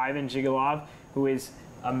right now, Ivan Zhigalov, who is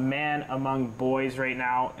a man among boys right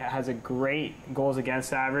now. Has a great goals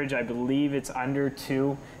against average. I believe it's under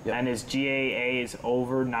 2, and his GAA is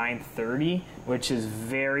over 930, which is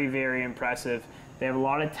very, very impressive. They have a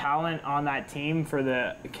lot of talent on that team for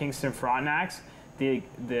the Kingston Frontenacs. The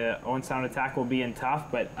Owen Sound Attack will be in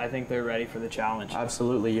tough, but I think they're ready for the challenge.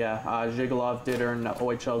 Absolutely, yeah. Zhigalov did earn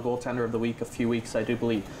OHL Goaltender of the Week a few weeks, I do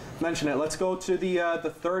believe. Mention it. Let's go to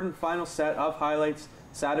the third and final set of highlights.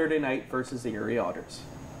 Saturday night versus the Erie Otters.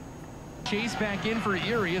 Chase back in for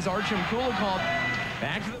Erie as Archim Kulikov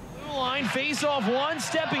back to the blue line. Face-off 1,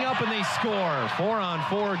 stepping up, and they score.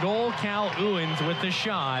 4-on-4 goal. Cal Owens with the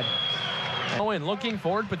shot. Owen looking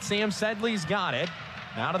for it, but Sam Sedley's got it.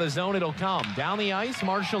 Out of the zone it'll come. Down the ice,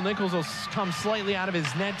 Marshall Nichols will come slightly out of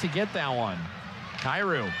his net to get that one.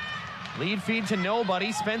 Kyrou, lead feed to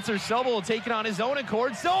nobody. Spencer Silva will take it on his own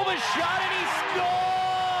accord. Silva shot, and he scores!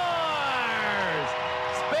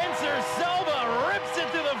 Spencer Silva rips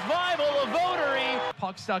it to the 5-hole of Votary.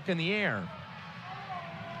 Puck stuck in the air.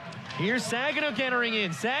 Here's Saginaw entering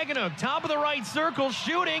in. Saginaw, top of the right circle,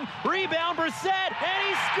 shooting. Rebound, Brissett, and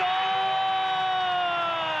he scores!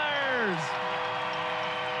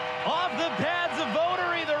 Off the pads of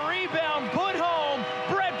Votary, the rebound put home.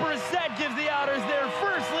 Brett Brissett gives the Otters their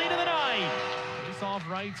first lead of the night. Face off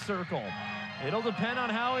right circle. It'll depend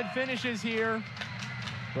on how it finishes here.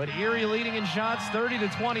 But Erie leading in shots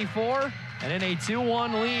 30-24 and in a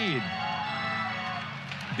 2-1 lead.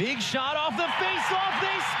 Big shot off the face-off.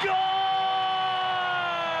 They score!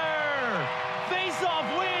 Face-off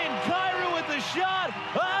win. Kyrou with the shot.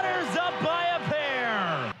 Otters up by a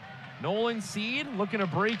pair. Nolan Seed looking to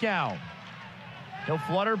break out. He'll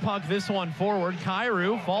flutter puck this one forward.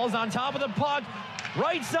 Kyrou falls on top of the puck.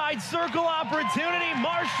 Right side circle opportunity.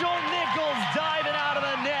 Marshall Nichols diving out of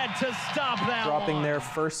the net to stop that Dropping one. their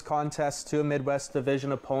first contest to a Midwest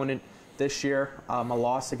Division opponent. this year, a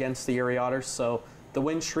loss against the Erie Otters. So the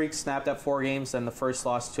win streak snapped at 4 games and the first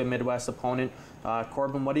loss to a Midwest opponent.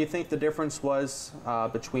 Corbin, what do you think the difference was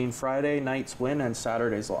between Friday night's win and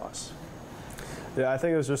Saturday's loss? Yeah, I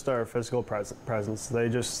think it was just our physical presence. They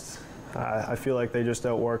just, I feel like they just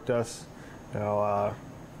outworked us.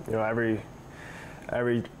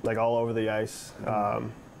 Every like all over the ice.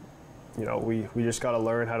 We just got to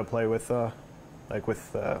learn how to play with them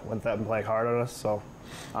playing hard on us. So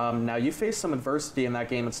now you faced some adversity in that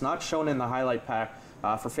game. It's not shown in the highlight pack.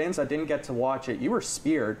 For fans that didn't get to watch it, you were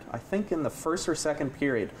speared, I think, in the first or second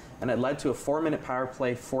period, and it led to a 4-minute power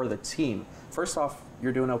play for the team. First off,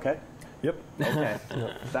 you're doing okay? Yep. Okay.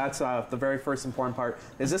 That's the very first important part.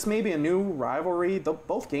 Is this maybe a new rivalry?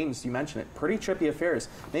 Both games, you mentioned it, pretty trippy affairs.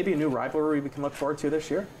 Maybe a new rivalry we can look forward to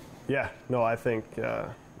this year? Yeah. No, I think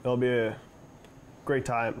it'll be a great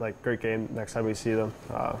game next time we see them.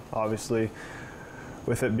 Obviously,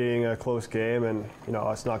 with it being a close game and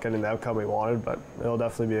us not getting the outcome we wanted, but it'll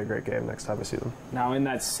definitely be a great game next time we see them. Now in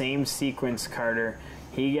that same sequence, Carter,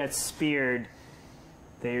 he gets speared.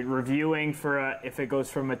 They're reviewing for if it goes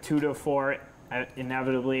from a 2 to 4,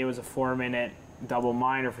 inevitably it was a 4-minute double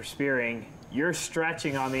minor for spearing. You're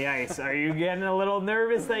stretching on the ice. Are you getting a little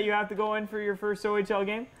nervous that you have to go in for your first OHL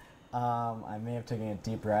game? I may have taken a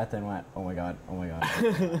deep breath and went, oh my God, oh my God.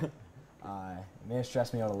 It may have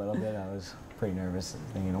stressed me out a little bit. I was pretty nervous,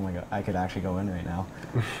 thinking, oh my God, I could actually go in right now.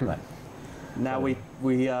 But now we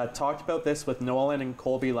talked about this with Nolan and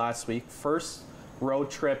Colby last week. First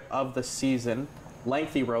road trip of the season,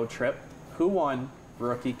 lengthy road trip. Who won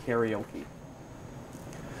rookie karaoke?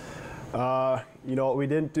 We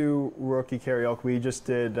didn't do rookie karaoke. We just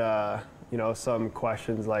did, some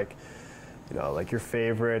questions like your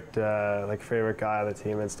favorite guy on the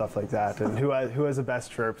team and stuff like that, and who has the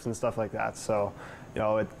best chirps and stuff like that. So,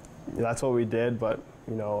 that's what we did. But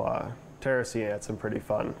Terracini had some pretty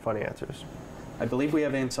funny answers. I believe we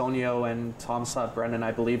have Antonio and Tom Slott Brennan,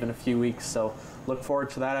 I believe, in a few weeks. So look forward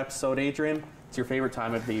to that episode. Adrien, it's your favorite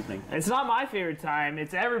time of the evening. It's not my favorite time.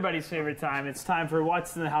 It's everybody's favorite time. It's time for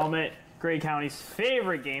What's in the Helmet, Grey County's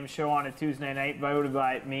favorite game show on a Tuesday night, voted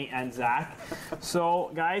by me and Zach.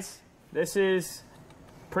 So, guys, this is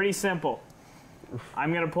pretty simple.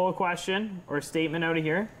 I'm going to pull a question or a statement out of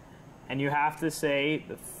here, and you have to say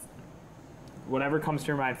whatever comes to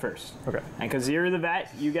your mind first. Okay. And because you're the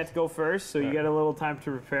vet, you get to go first, so you get a little time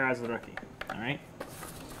to prepare as a rookie. All right?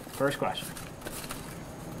 First question.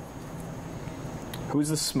 Who's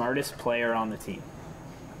the smartest player on the team?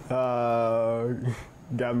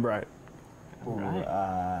 Gavin Bryant.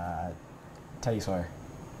 Teddy Sawyer.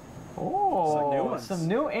 Oh, some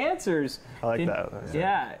new answers. I like that.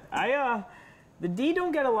 Yeah, the D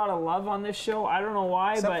don't get a lot of love on this show. I don't know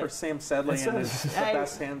why, except but for Sam Sedley and his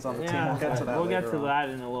best hands on the team. We'll get to that. We'll get to that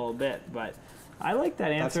in a little bit, but I like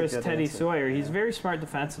that answer as Teddy Sawyer. He's very smart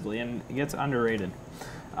defensively and he gets underrated.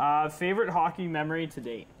 Favorite hockey memory to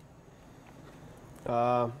date?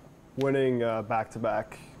 Winning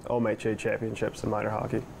back-to-back OMHA championships in minor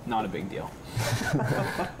hockey. Not a big deal.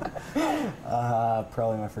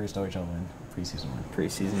 Probably my first OHL win, preseason win.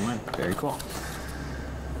 Preseason win. Very cool.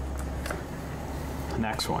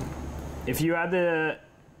 Next one. If you had the...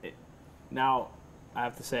 Now, I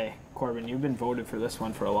have to say, Corbin, you've been voted for this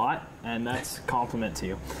one for a lot, and that's a compliment to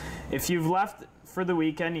you. If you've left for the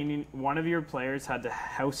weekend and one of your players had to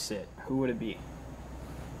house sit, who would it be?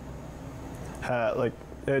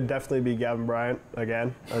 It'd definitely be Gavin Bryant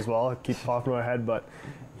again as well. It keeps popping in my head, but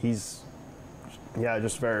he's,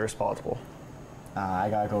 just very responsible. I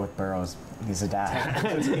gotta go with Burrows. He's a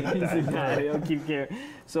dad. He's a dad. He'll keep care.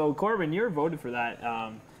 So Corbin, you're voted for that,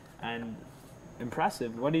 and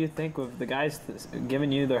impressive. What do you think of the guys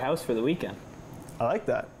giving you their house for the weekend? I like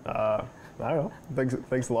that. I don't know.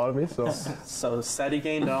 Thanks a lot of me. So Seti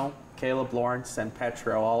Gaino, Caleb Lawrence, and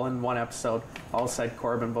Petro all in one episode. All said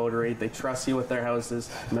Corbin Votary. They trust you with their houses.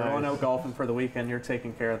 They're going out golfing for the weekend. You're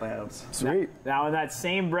taking care of the house. Sweet. Now, in that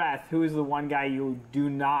same breath, who is the one guy you do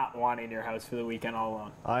not want in your house for the weekend all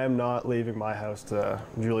alone? I am not leaving my house to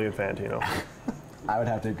Julian Fantino. I would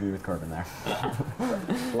have to agree with Corbin there.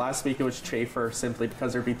 Last week it was Chafer, simply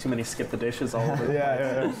because there'd be too many skip the dishes all over the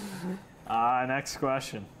place. Yeah. Next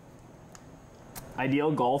question.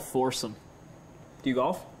 Ideal golf foursome. Do you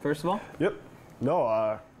golf, first of all? Yep. No,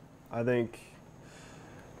 I think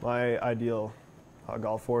my ideal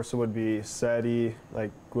golf foursome would be Seti,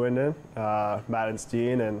 Gwynn, Matt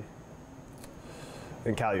Steen, and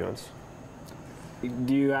Cal Ewens.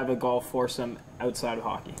 Do you have a golf foursome outside of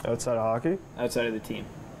hockey? Outside of hockey? Outside of the team.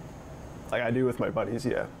 I do with my buddies,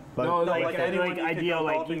 yeah. But ideal,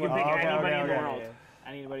 you can pick anybody in the world.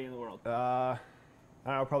 Anybody in the world. I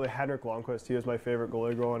don't know, probably Henrik Lundqvist. He was my favorite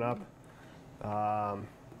goalie growing up. I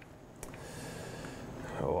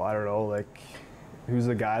don't know, like, who's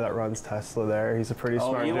the guy that runs Tesla there? He's a pretty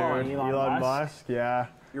smart dude. Elon Musk, yeah.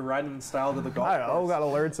 You're riding in style to the golf I don't know, course. got to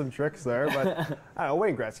learn some tricks there, but I don't know,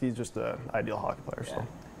 Wayne Gretzky's just an ideal hockey player. So.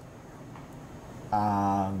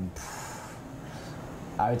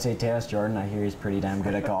 I would say Taylor Jordan. I hear he's pretty damn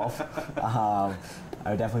good at golf. I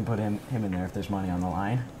would definitely put him in there if there's money on the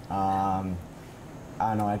line. I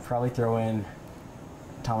don't know, I'd probably throw in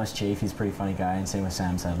Thomas Chafe. He's a pretty funny guy, and same with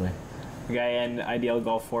Sam Sedley. Guy in ideal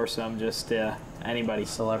golf foursome, just anybody.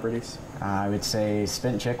 Celebrities. I would say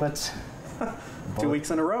Spin Chicklets. 2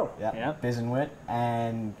 weeks in a row. Yeah. Biz and Wit,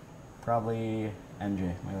 and probably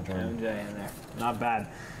MJ, Michael Jordan. MJ in there. Not bad.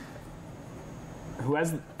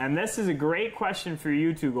 And this is a great question for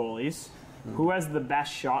you two goalies. Who has the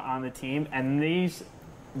best shot on the team? And these,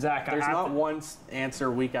 Zach, there's not one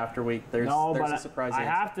answer week after week. There's a surprise answer. I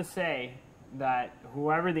have to say that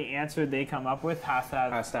whoever the answer they come up with has to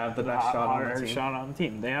have the best shot on the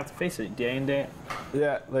team. They have to face it day in, day out.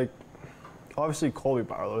 Yeah, like, obviously Colby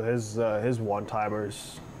Barlow, his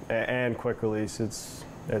one-timers and quick release, it's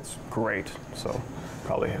great. So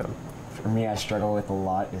probably him. For me, I struggle with a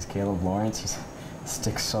lot is Caleb Lawrence. He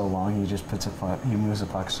sticks so long. He just he moves the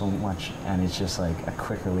puck so much, and it's just like a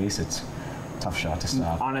quick release. It's a tough shot to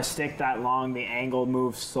stop. On a stick that long, the angle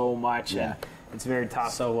moves so much, and it's very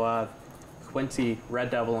tough. So Quincy Red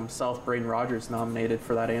Devil himself, Braden Rogers, nominated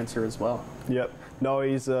for that answer as well. Yep. No,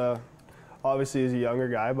 he's obviously he's a younger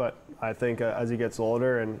guy, but I think as he gets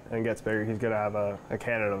older and gets bigger, he's going to have a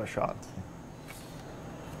cannon of a shot.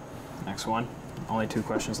 Next one. Only 2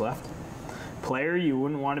 questions left. Player you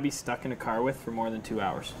wouldn't want to be stuck in a car with for more than 2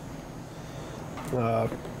 hours?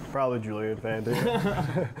 Probably Julian Fandy.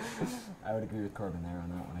 I would agree with Corbin there on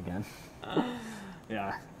that one again.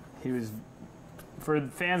 Yeah. He was... For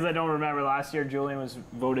fans that don't remember, last year Julian was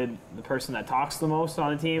voted the person that talks the most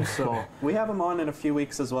on the team. So we have him on in a few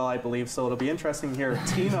weeks as well, I believe. So it'll be interesting to hear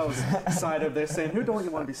Tino's side of this, saying who don't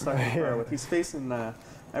you want to be stuck in the car with? He's facing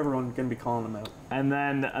everyone going to be calling him out. And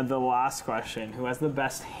then the last question: who has the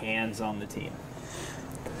best hands on the team?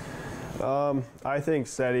 I think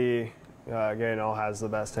Seti Gano has the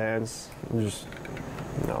best hands. Just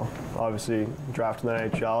obviously drafted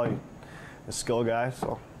in the NHL, a skill guy.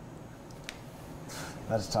 So.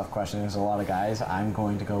 That's a tough question. There's a lot of guys. I'm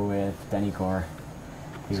going to go with Denny Core.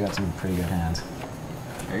 He's got some pretty good hands.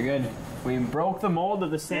 Very good. We broke the mold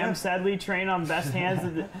of the Sam Sedley train on best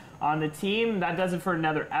hands on the team. That does it for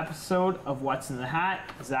another episode of What's in the Hat.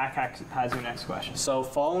 Zach has your next question. So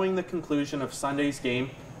following the conclusion of Sunday's game,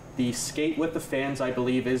 the Skate with the Fans, I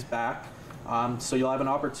believe, is back. So you'll have an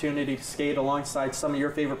opportunity to skate alongside some of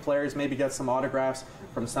your favorite players, maybe get some autographs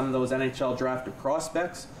from some of those NHL drafted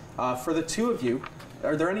prospects. For the two of you,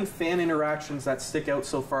 are there any fan interactions that stick out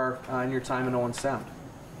so far in your time in Owen Sound?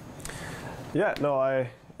 Yeah, no,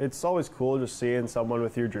 it's always cool just seeing someone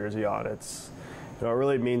with your jersey on. It's, it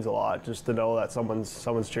really means a lot just to know that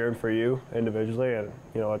someone's cheering for you individually, and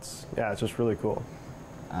it's just really cool.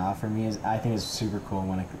 For me, I think it's super cool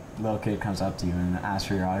when a little kid comes up to you and asks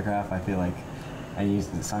for your autograph. I feel like, and you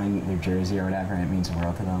sign their jersey or whatever, and it means the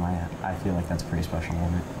world to them. I feel like that's a pretty special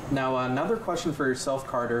moment. Now, another question for yourself,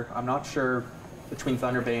 Carter. I'm not sure between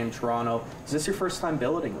Thunder Bay and Toronto. Is this your first time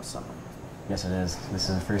billeting with someone? Yes, it is. This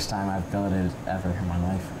is the first time I've billeted ever in my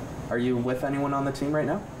life. Are you with anyone on the team right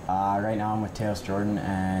now? Right now I'm with Taylor Jordan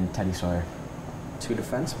and Teddy Sawyer. 2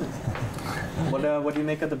 defensemen. What do you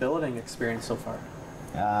make of the billeting experience so far?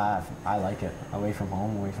 I like it. Away from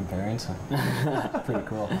home, away from parents. Pretty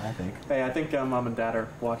cool, I think. Hey, I think Mom and Dad are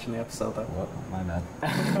watching the episode, though. Whoop, my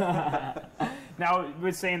bad. Now,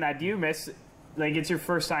 with saying that, do you miss, like, it's your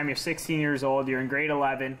first time, you're 16 years old, you're in grade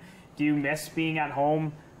 11, do you miss being at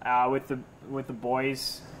home with the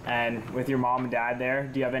boys and with your mom and dad there?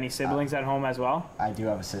 Do you have any siblings at home as well? I do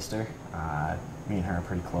have a sister. Me and her are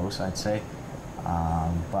pretty close, I'd say.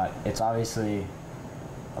 But it's obviously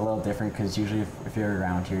a little different because usually if you're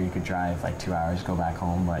around here, you could drive like 2 hours, go back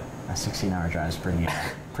home, but a 16-hour drive is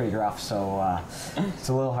pretty rough. So it's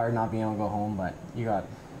a little hard not being able to go home, but you got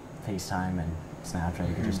FaceTime and Snapchat.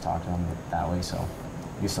 You can just talk to them that way, so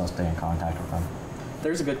you still stay in contact with them.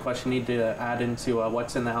 There's a good question you need to add into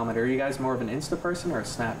What's in the Helmet. Are you guys more of an Insta person or a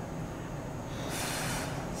Snap?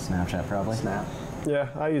 Snapchat, probably. Snap. Yeah,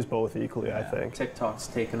 I use both equally, I think. TikTok's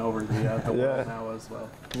taken over the world now as well.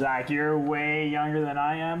 Zach, you're way younger than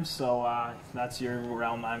I am, so that's your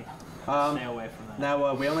realm. I'm stay away from that.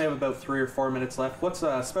 Now, we only have about 3 or 4 minutes left. What's,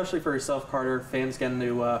 especially for yourself, Carter, fans getting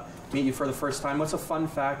to meet you for the first time, what's a fun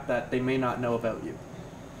fact that they may not know about you?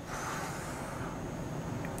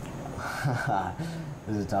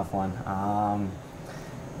 This is a tough one. I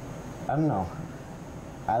don't know.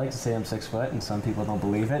 I like to say I'm 6 foot, and some people don't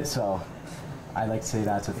believe it, so I like to say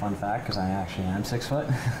that's a fun fact because I actually am 6 foot.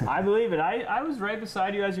 I believe it. I was right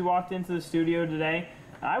beside you as you walked into the studio today.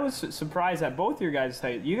 I was surprised at both your guys'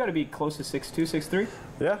 height. You got to be close to 6'2", 6'3".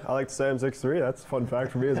 Yeah, I like to say I'm 6'3". That's a fun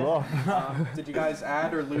fact for me as well. Did you guys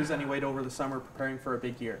add or lose any weight over the summer preparing for a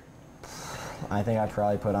big year? I think I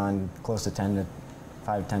probably put on close to 5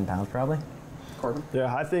 to 10 pounds probably. Corbin?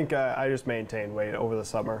 Yeah, I think I just maintained weight over the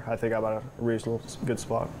summer. I think I'm at a reasonable, good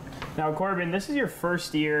spot. Now, Corbin, this is your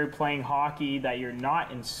first year playing hockey that you're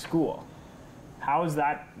not in school. How has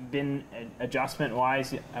that been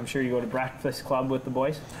adjustment-wise? I'm sure you go to breakfast club with the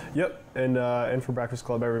boys? Yep, and in for breakfast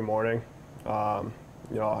club every morning.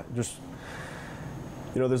 There's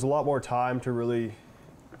a lot more time to really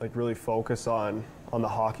focus on the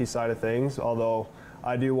hockey side of things, although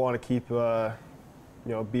I do want to keep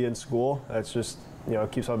be in school. That's just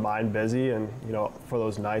it keeps my mind busy, and for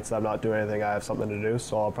those nights that I'm not doing anything, I have something to do,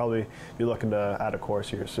 so I'll probably be looking to add a course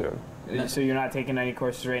here soon. So you're not taking any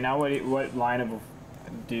courses right now? What line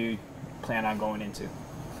do you plan on going into?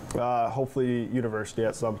 Hopefully university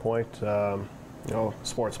at some point.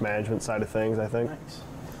 Sports management side of things, I think. Nice.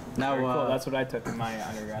 Now, cool. That's what I took in my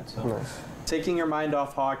undergrad. So. Nice. Taking your mind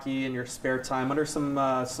off hockey in your spare time, what are some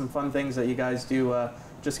fun things that you guys do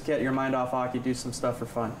just get your mind off hockey, do some stuff for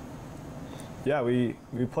fun? Yeah, we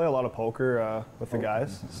play a lot of poker with the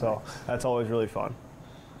guys, so that's always really fun.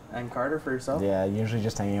 And Carter, for yourself? Yeah, usually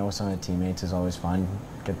just hanging out with some of the teammates is always fun.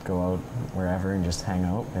 Get to go out wherever and just hang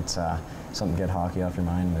out. It's something to get hockey off your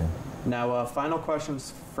mind. Now, final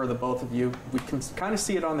questions for the both of you. We can kind of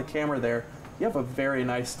see it on the camera there. You have a very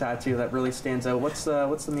nice tattoo that really stands out. What's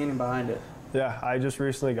the meaning behind it? Yeah, I just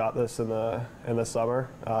recently got this in the summer.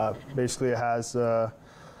 Basically, it has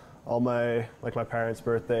all my parents'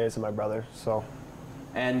 birthdays and my brother. So.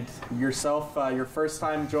 And yourself, your first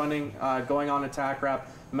time going on Attack Rap.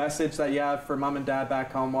 Message that you have for mom and dad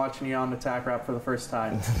back home watching you on Attack Rap for the first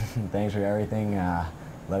time. Thanks for everything.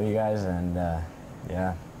 Love you guys, and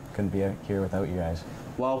yeah, couldn't be here without you guys.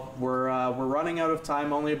 Well, we're running out of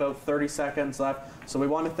time, only about 30 seconds left. So we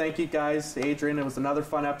want to thank you guys. Adrien, it was another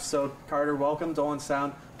fun episode. Carter, welcome. Owen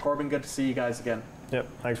Sound. Corbin, good to see you guys again. Yep,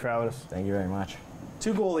 thanks for having us. Thank you very much.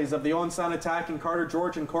 Two goalies of the Owen Sound Attack and Carter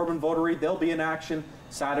George and Corbin Votary. They'll be in action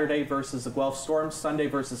Saturday versus the Guelph Storm, Sunday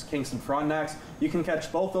versus Kingston Frontenacs. You can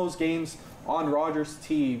catch both those games on Rogers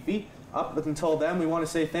TV. Up until then, we want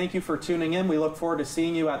to say thank you for tuning in. We look forward to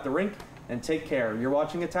seeing you at the rink, and take care. You're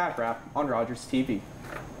watching Attack Rap on Rogers TV.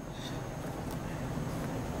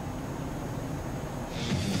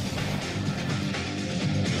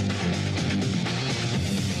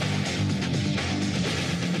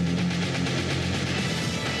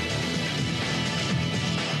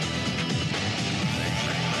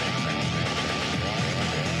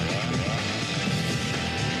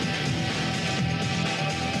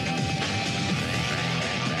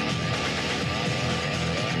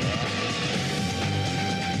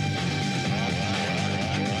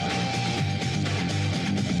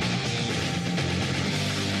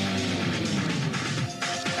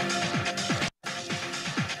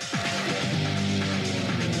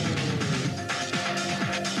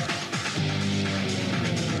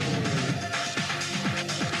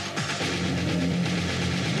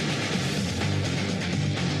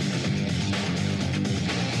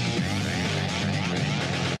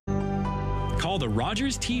 Call the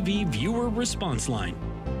Rogers TV viewer response line,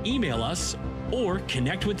 email us, or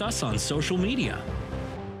connect with us on social media.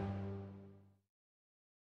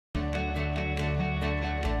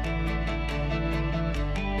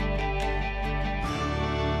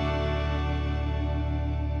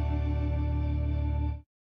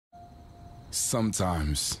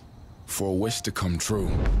 Sometimes, for a wish to come true,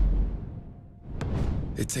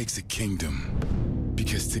 it takes a kingdom,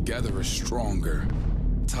 because together is stronger.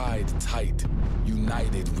 Tied tight,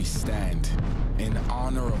 united we stand, in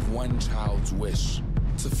honor of one child's wish,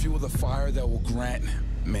 to fuel the fire that will grant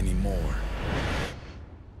many more.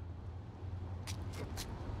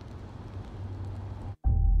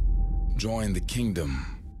 Join the kingdom.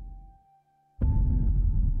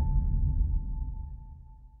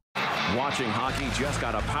 Watching hockey just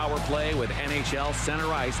got a power play with NHL Center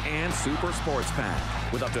Ice and Super Sports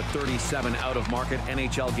Pack. With up to 37 out-of-market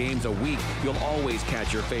NHL games a week, you'll always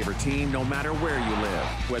catch your favorite team no matter where you live.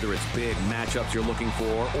 Whether it's big matchups you're looking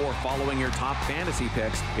for or following your top fantasy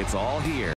picks, it's all here.